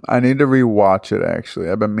 I need to rewatch it. Actually,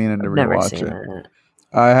 I've been meaning to I've never rewatch seen it. it.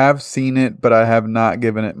 I have seen it, but I have not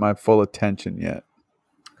given it my full attention yet.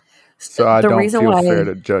 So I The don't reason feel why, fair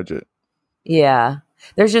to judge it. yeah,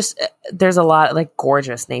 there's a lot like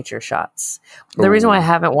gorgeous nature shots. The reason why I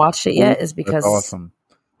haven't watched it yet is That's because awesome.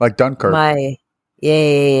 Like Dunkirk.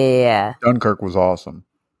 yeah, Dunkirk was awesome.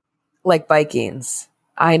 like Vikings.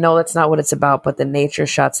 I know that's not what it's about, but the nature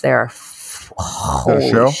shots there are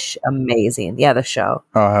amazing. Yeah, the show.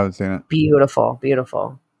 Oh, I haven't seen it. Beautiful,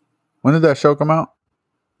 beautiful. When did that show come out?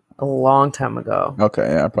 A long time ago. Okay,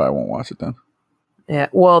 yeah, I probably won't watch it then. Yeah.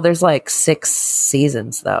 Well, there's like 6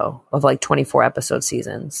 seasons though, of like 24 episode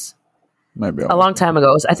seasons. Maybe a long time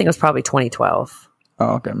ago. I think it was probably 2012.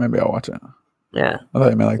 Oh, okay. Maybe I'll watch it. Yeah. I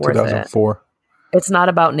thought you meant like 2004. It's not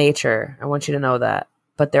about nature. I want you to know that.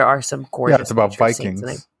 But there are some gorgeous. Yeah, it's about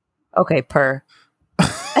Vikings. Okay, per. I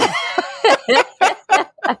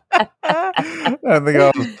think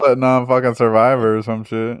I was putting on fucking Survivor or some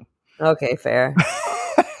shit. Okay, fair.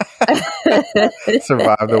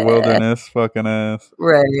 Survive the wilderness, fucking ass.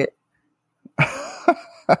 Right.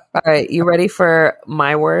 All right, you ready for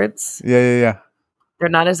my words? Yeah. They're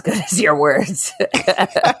not as good as your words.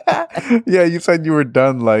 Yeah, you said you were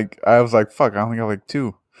done. Like, I was like, fuck, I only got like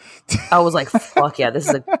 2. I was like, fuck yeah, this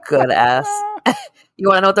is a good ass. You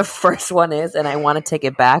want to know what the first one is? And I want to take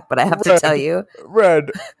it back, but I have to tell you.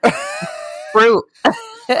 Red. Fruit.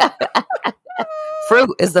 Fruit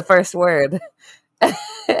is the first word.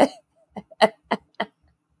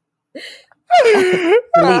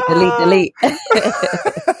 delete.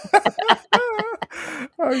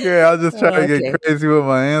 Okay, I'll just try to get crazy with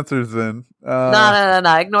my answers then.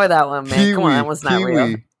 No. Ignore that one, man. Kiwi, come on, that was not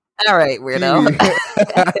real. All right, weirdo.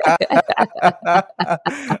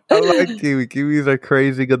 I like kiwi. Kiwis are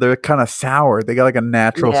crazy good. They're kind of sour. They got like a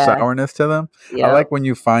natural sourness to them. Yep. I like when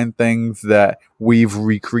you find things that we've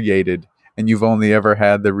recreated and you've only ever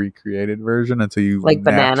had the recreated version until you like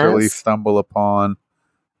naturally bananas? Stumble upon.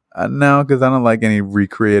 No, because I don't like any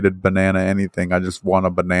recreated banana anything. I just want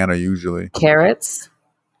a banana usually. Carrots?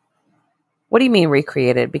 What do you mean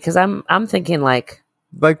recreated? Because I'm thinking like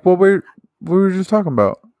what we were just talking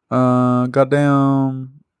about.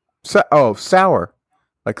 Goddamn. Sour.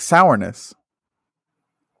 Like sourness.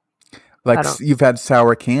 Like you've had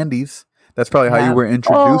sour candies. That's probably how you were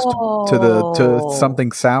introduced to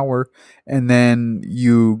something sour. And then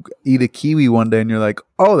you eat a kiwi one day and you're like,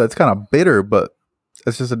 oh, that's kind of bitter, but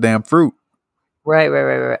it's just a damn fruit. Right.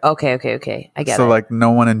 Okay. I get it. So like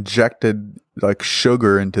no one injected like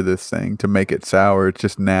sugar into this thing to make it sour. It's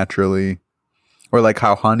just naturally, or like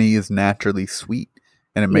how honey is naturally sweet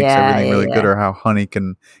and it makes everything really good, or how honey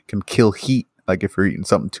can kill heat. Like if you're eating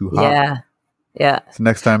something too hot. Yeah. So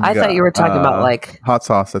next time I thought you were talking about like hot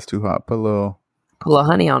sauce that's too hot. Put a little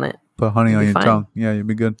honey on it. Put honey on your tongue. Yeah, you'll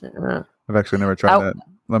be good. I've actually never tried that.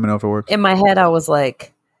 Let me know if it works. In my head, I was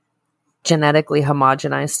like, genetically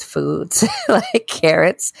homogenized foods like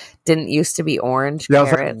carrots didn't used to be orange. Yeah,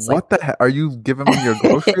 carrots. I was like, what the heck? Are you giving me your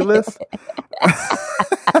grocery list?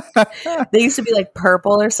 They used to be like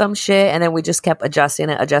purple or some shit, and then we just kept adjusting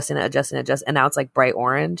it, and now it's like bright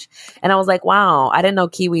orange. And I was like, wow, I didn't know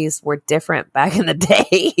kiwis were different back in the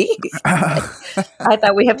day. I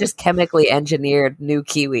thought we have just chemically engineered new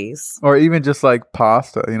kiwis. Or even just like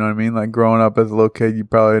pasta, you know what I mean? Like growing up as a little kid, you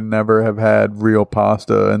probably never have had real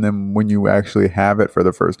pasta, and then when you actually have it for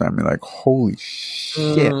the first time, you're like, holy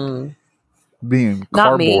shit. Being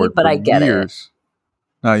not me, but I get years.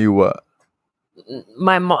 Now you what?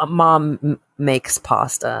 My mom makes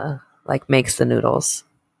pasta, like makes the noodles.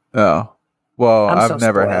 Oh, well, I've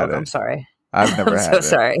never had it. I'm sorry. I've never had it. I'm so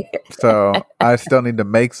sorry. So I still need to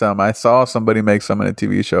make some. I saw somebody make some in a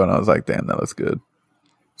TV show, and I was like, damn, that looks good.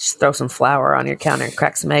 Just throw some flour on your counter and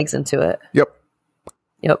crack some eggs into it. Yep.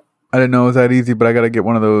 I didn't know it was that easy, but I got to get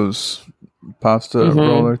one of those pasta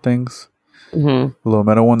roller things. A little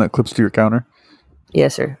metal one that clips to your counter.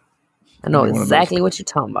 Yes, sir. I know exactly what you're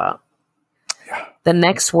talking about. Yeah. The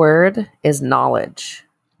next word is knowledge.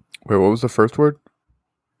 Wait, what was the first word?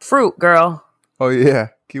 Fruit, girl. Oh, yeah.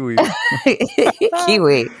 Kiwi.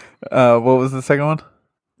 Kiwi. What was the second one?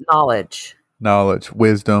 Knowledge.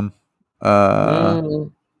 Wisdom.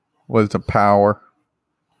 What Wisdom, power.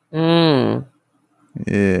 Mm.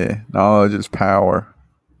 Yeah, knowledge is power.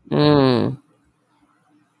 Mm.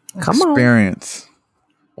 Come on.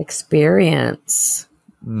 Experience.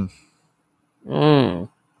 Mm.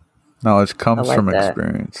 Knowledge comes like from that.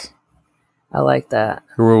 experience. I like that.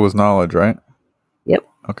 Your word was knowledge, right? Yep.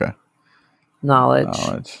 Okay.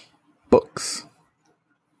 Knowledge. Books.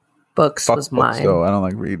 Books Fuck was books, mine. though. I don't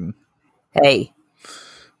like reading. Hey.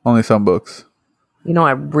 Only some books. You know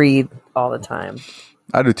I read all the time.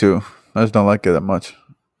 I do too. I just don't like it that much.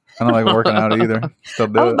 I don't like working out either. Still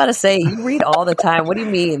do I was about to say, you read all the time. What do you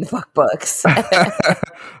mean, fuck books?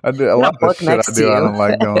 I do a lot of shit I do. I don't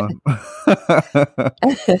like doing.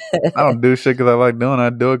 I don't do shit because I like doing it. I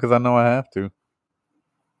do it because I know I have to.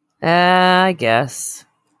 I guess.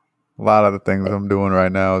 A lot of the things I'm doing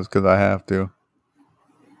right now is because I have to.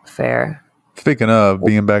 Fair. Speaking of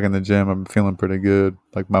being back in the gym, I'm feeling pretty good.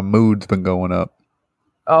 Like my mood's been going up.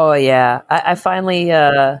 Oh yeah, I finally.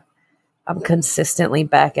 I'm consistently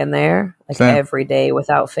back in there, like Same. every day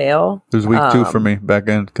without fail. There's week 2 for me, back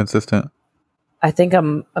in consistent. I think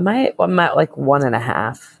I'm at like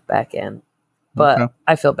 1.5 back in, but okay.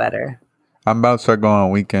 I feel better. I'm about to start going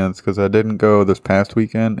on weekends because I didn't go this past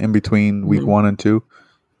weekend in between week 1 and 2,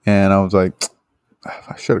 and I was like,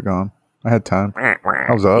 I should have gone. I had time. I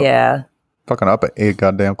was up. Yeah. Fucking up at 8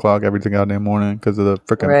 goddamn o'clock every goddamn morning because of the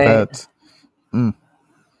freaking pets.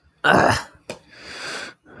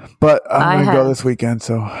 But I'm going to go this weekend,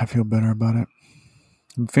 so I feel better about it.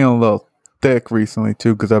 I'm feeling a little thick recently,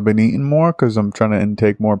 too, because I've been eating more because I'm trying to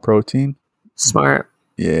intake more protein. Smart.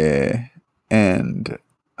 Yeah. And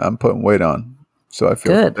I'm putting weight on, so I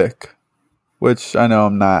feel thick. Which I know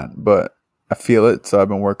I'm not, but I feel it, so I've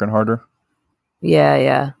been working harder.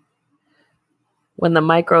 Yeah. When the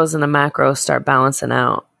micros and the macros start balancing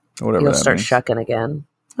out, you'll start shucking again.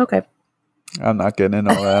 Okay. I'm not getting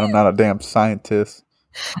into all that. I'm not a damn scientist.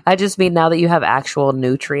 I just mean now that you have actual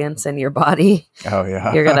nutrients in your body. Oh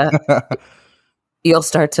yeah.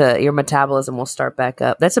 Your metabolism will start back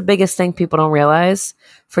up. That's the biggest thing people don't realize.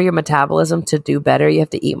 For your metabolism to do better, you have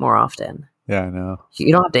to eat more often. Yeah, I know.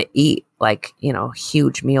 You don't have to eat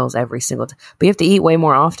huge meals every single time, but you have to eat way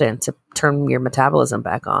more often to turn your metabolism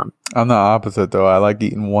back on. I'm the opposite though. I like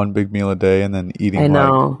eating one big meal a day and then eating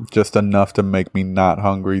like just enough to make me not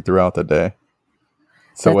hungry throughout the day.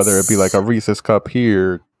 So whether it be like a Reese's cup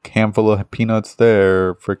here, handful of peanuts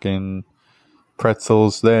there, freaking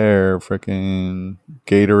pretzels there, freaking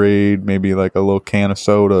Gatorade, maybe like a little can of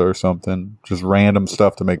soda or something, just random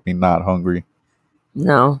stuff to make me not hungry.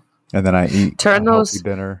 No. And then I eat healthy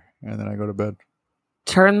dinner and then I go to bed.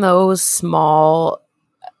 Turn those small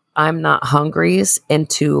I'm not hungries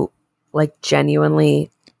into like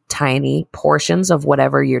genuinely tiny portions of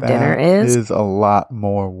whatever your dinner is. That is a lot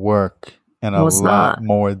more work. And a lot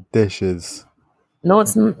more dishes. No,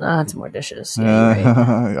 it's not. It's more dishes. Yeah,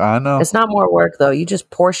 right. I know. It's not more work, though. You just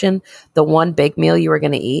portion the one big meal you were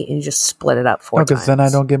going to eat and you just split it up 4 times. Because then I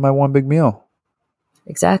don't get my one big meal.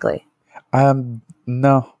 Exactly.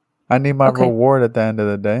 No. I need my reward at the end of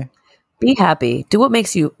the day. Be happy. Do what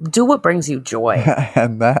brings you joy.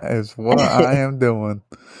 And that is what I am doing.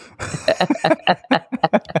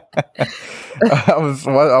 I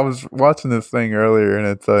was watching this thing earlier and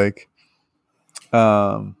it's like,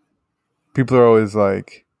 people are always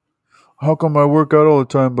like, how come I work out all the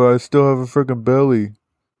time but I still have a freaking belly?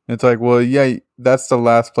 It's like, well, yeah, that's the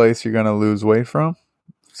last place you're gonna lose weight from.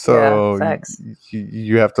 So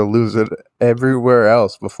you have to lose it everywhere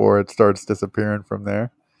else before it starts disappearing from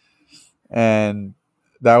there. And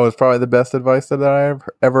that was probably the best advice that I've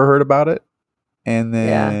ever heard about it. And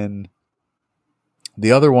then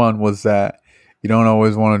the other one was that you don't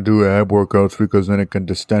always want to do ab workouts because then it can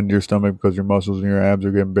distend your stomach because your muscles and your abs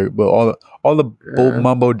are getting big. But all the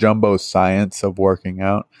mumbo jumbo science of working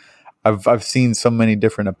out, I've seen so many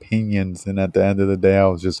different opinions, and at the end of the day, I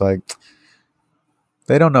was just like,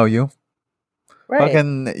 they don't know you. Right.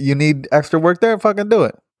 Fucking, you need extra work there. Fucking do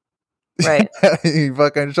it. Right. You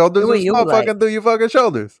fucking shoulders are small. Fucking do your fucking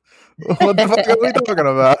shoulders. What the fuck are we talking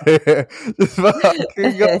about here? Just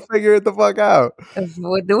fucking go figure it the fuck out.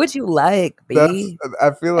 Do what you like, B.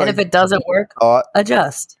 I feel like, and if it doesn't work,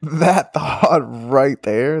 adjust. That thought right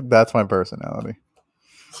there, that's my personality.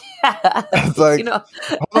 It's like,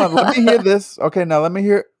 hold on, let me hear this. Okay, now let me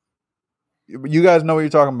hear. You guys know what you're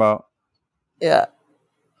talking about. Yeah.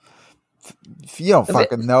 You don't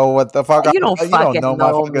fucking know what the fuck. You don't know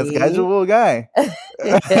my fucking schedule, guy.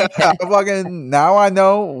 Fucking now I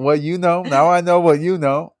know what you know. Now I know what you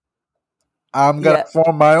know. I'm gonna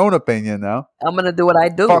form my own opinion now. I'm gonna do what I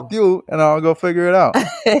do. Fuck you, and I'll go figure it out.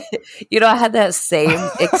 I had that same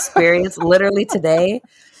experience literally today.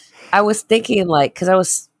 I was thinking like, because I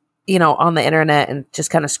was, on the internet and just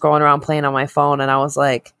kind of scrolling around playing on my phone, and I was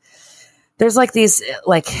like, there's like these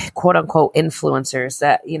like quote unquote influencers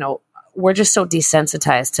that, we're just so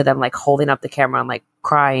desensitized to them, like holding up the camera and like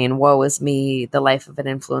crying, woe is me, the life of an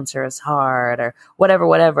influencer is hard, or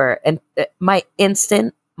whatever. And my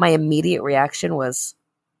immediate reaction was,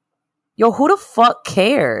 yo, who the fuck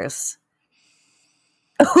cares?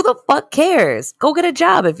 Who the fuck cares? Go get a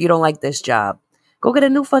job if you don't like this job. Go get a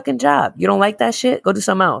new fucking job. You don't like that shit? Go do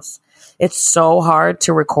something else. It's so hard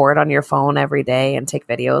to record on your phone every day and take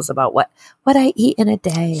videos about what I eat in a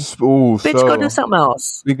day. Ooh, Bitch, go do something else.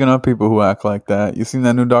 Speaking of people who act like that, you seen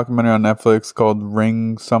that new documentary on Netflix called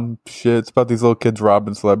Ring some shit? It's about these little kids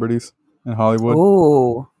robbing celebrities in Hollywood.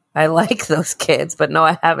 Ooh, I like those kids, but no,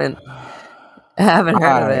 I haven't heard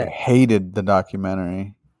of it. I hated the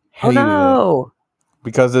documentary. Oh no.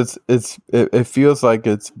 Because it feels like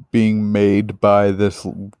it's being made by this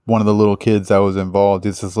one of the little kids that was involved.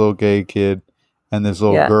 It's this little gay kid and this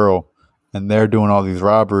little girl, and they're doing all these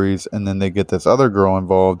robberies, and then they get this other girl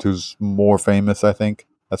involved who's more famous, I think.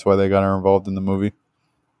 That's why they got her involved in the movie.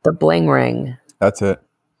 The Bling Ring. That's it.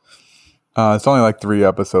 It's only like 3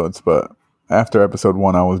 episodes, but after episode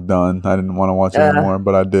 1, I was done. I didn't want to watch it anymore,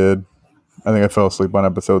 but I did. I think I fell asleep on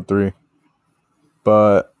episode 3.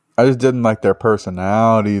 But I just didn't like their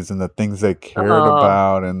personalities and the things they cared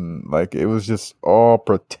about, and like it was just all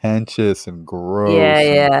pretentious and gross.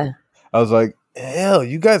 Yeah. I was like, "Ew,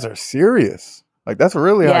 you guys are serious? Like that's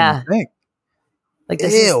really how you think?" Like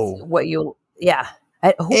this is what you? Yeah.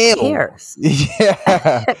 Who cares?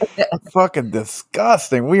 Yeah, fucking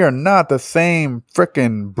disgusting. We are not the same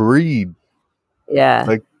freaking breed. Yeah.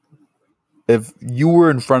 Like if you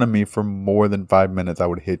were in front of me for more than 5 minutes, I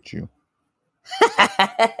would hit you.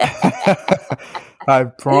 I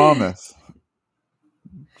promise.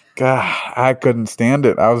 God, I couldn't stand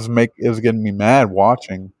it. It was getting me mad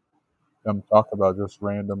watching them talk about just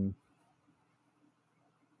random.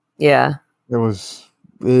 Yeah. It was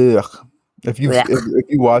ugh. If you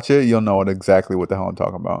watch it, you'll know exactly what the hell I'm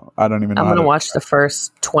talking about. I don't even know. I'm gonna watch the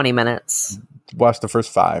first 20 minutes. Watch the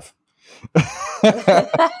first 5.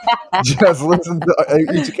 Just listen to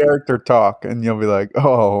each character talk, and you'll be like,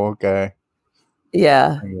 "Oh, okay."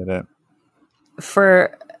 Yeah. I get it.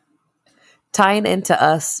 For tying into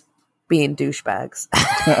us being douchebags,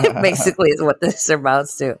 basically is what this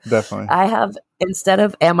amounts to. Definitely. I have, instead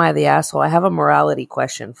of am I the asshole, I have a morality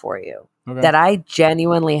question for you that I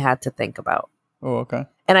genuinely had to think about. Oh, okay.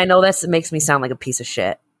 And I know this makes me sound like a piece of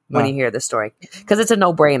shit when you hear this story, because it's a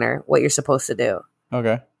no-brainer what you're supposed to do.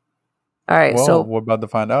 Okay. All right. Well, so we're about to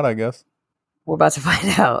find out, I guess. We're about to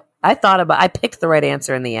find out. I picked the right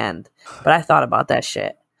answer in the end, but I thought about that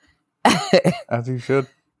shit. As you should.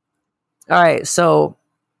 All right. So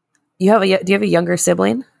do you have a younger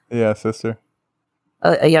sibling? Yeah, sister.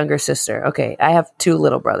 A younger sister. Okay. I have 2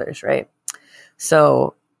 little brothers, right?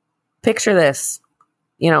 So picture this,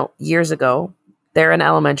 years ago, they're in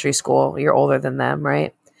elementary school. You're older than them,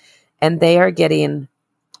 right? And they are getting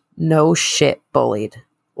no shit bullied.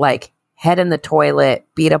 Like, head in the toilet,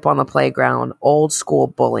 beat up on the playground, old school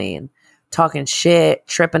bullying, talking shit,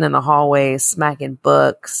 tripping in the hallways, smacking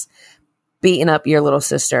books, beating up your little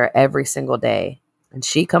sister every single day. And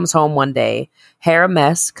she comes home one day, hair a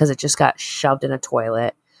mess because it just got shoved in a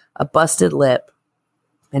toilet, a busted lip,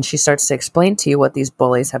 and she starts to explain to you what these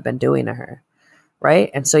bullies have been doing to her,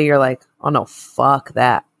 right? And so you're like, oh no, fuck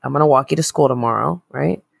that. I'm going to walk you to school tomorrow,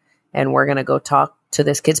 right? And we're going to go talk to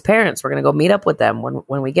this kid's parents. We're going to go meet up with them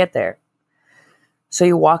when we get there. So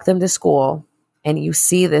you walk them to school and you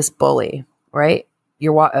see this bully, right?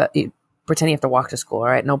 You pretend you have to walk to school, all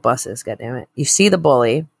right? No buses, goddammit. You see the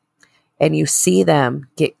bully and you see them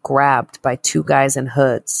get grabbed by 2 guys in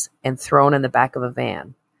hoods and thrown in the back of a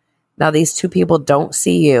van. Now these 2 people don't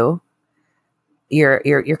see you.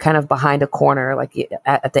 You're kind of behind a corner, like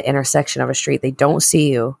at the intersection of a street. They don't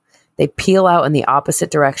see you. They peel out in the opposite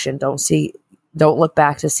direction. Don't look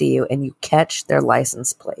back to see you, and you catch their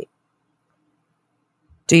license plate.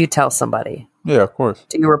 Do you tell somebody? Yeah, of course.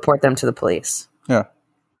 Do you report them to the police? Yeah.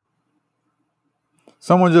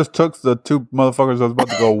 Someone just took the 2 motherfuckers that was about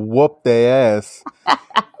to go whoop their ass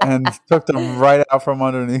and took them right out from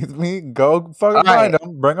underneath me. Go fucking find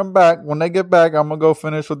them. Bring them back. When they get back, I'm going to go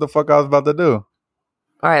finish what the fuck I was about to do.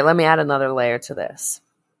 All right, let me add another layer to this.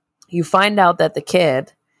 You find out that the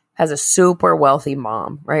kid has a super wealthy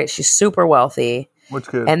mom, right? She's super wealthy. Which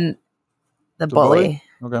kid? And the bully.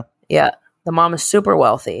 Okay. Yeah. The mom is super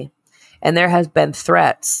wealthy. And there has been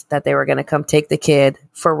threats that they were going to come take the kid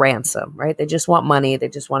for ransom, right? They just want money. They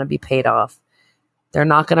just want to be paid off. They're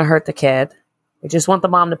not going to hurt the kid. They just want the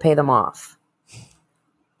mom to pay them off.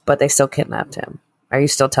 but they still kidnapped him. Are you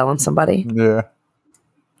still telling somebody? Yeah.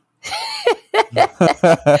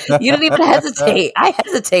 You didn't even hesitate. I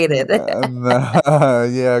hesitated.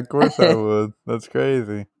 Yeah, of course I would. That's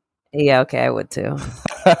crazy. Yeah, okay, I would too.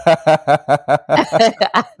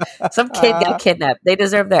 Some kid got kidnapped. They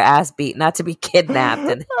deserve their ass beat, not to be kidnapped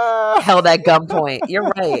and held at gunpoint. You're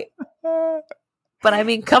right. But I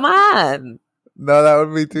mean, come on. No, that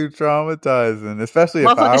would be too traumatizing, especially if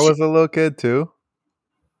I was a little kid too.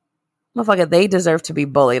 Motherfucker, they deserve to be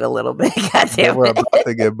bullied a little bit. God They damn were it. about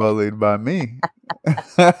to get bullied by me.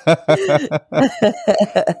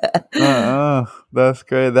 That's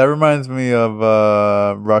great. That reminds me of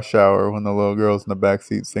Rush Hour when the little girl's in the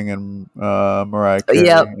backseat singing Mariah Carey,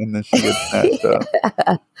 Yep. and then she gets snatched up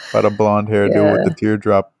by the blonde hair dude with the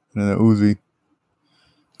teardrop and the Uzi.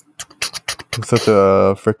 It's such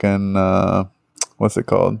a freaking what's it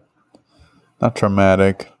called? Not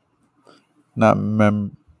traumatic. Not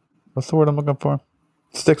what's the word I'm looking for?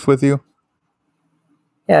 Sticks with you.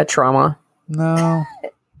 Yeah, trauma. No.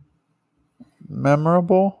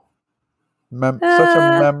 Memorable? Such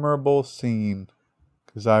a memorable scene.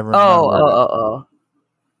 Because I remember Oh.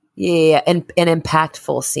 Yeah, an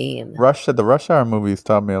impactful scene. The Rush Hour movies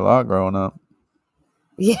taught me a lot growing up.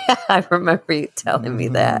 Yeah, I remember you telling me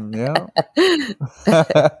that. Yeah.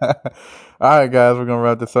 All right, guys, we're going to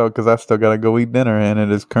wrap this up because I still got to go eat dinner, and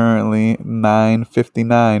it is currently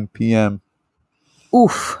 9:59 p.m.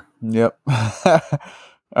 Oof. Yep. All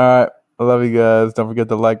right. I love you guys. Don't forget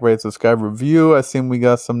to like, rate, subscribe, review. I seen we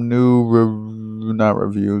got some new, not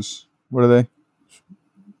reviews. What are they?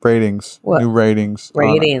 Ratings. What? New ratings.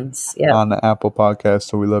 Ratings. Yeah. On the Apple Podcast.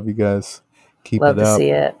 So we love you guys. Keep love it up. Love to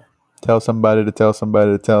see it. Tell somebody to tell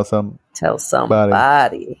somebody to tell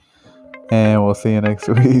somebody. And we'll see you next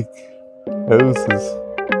week. Deuces.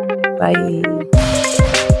 Bye.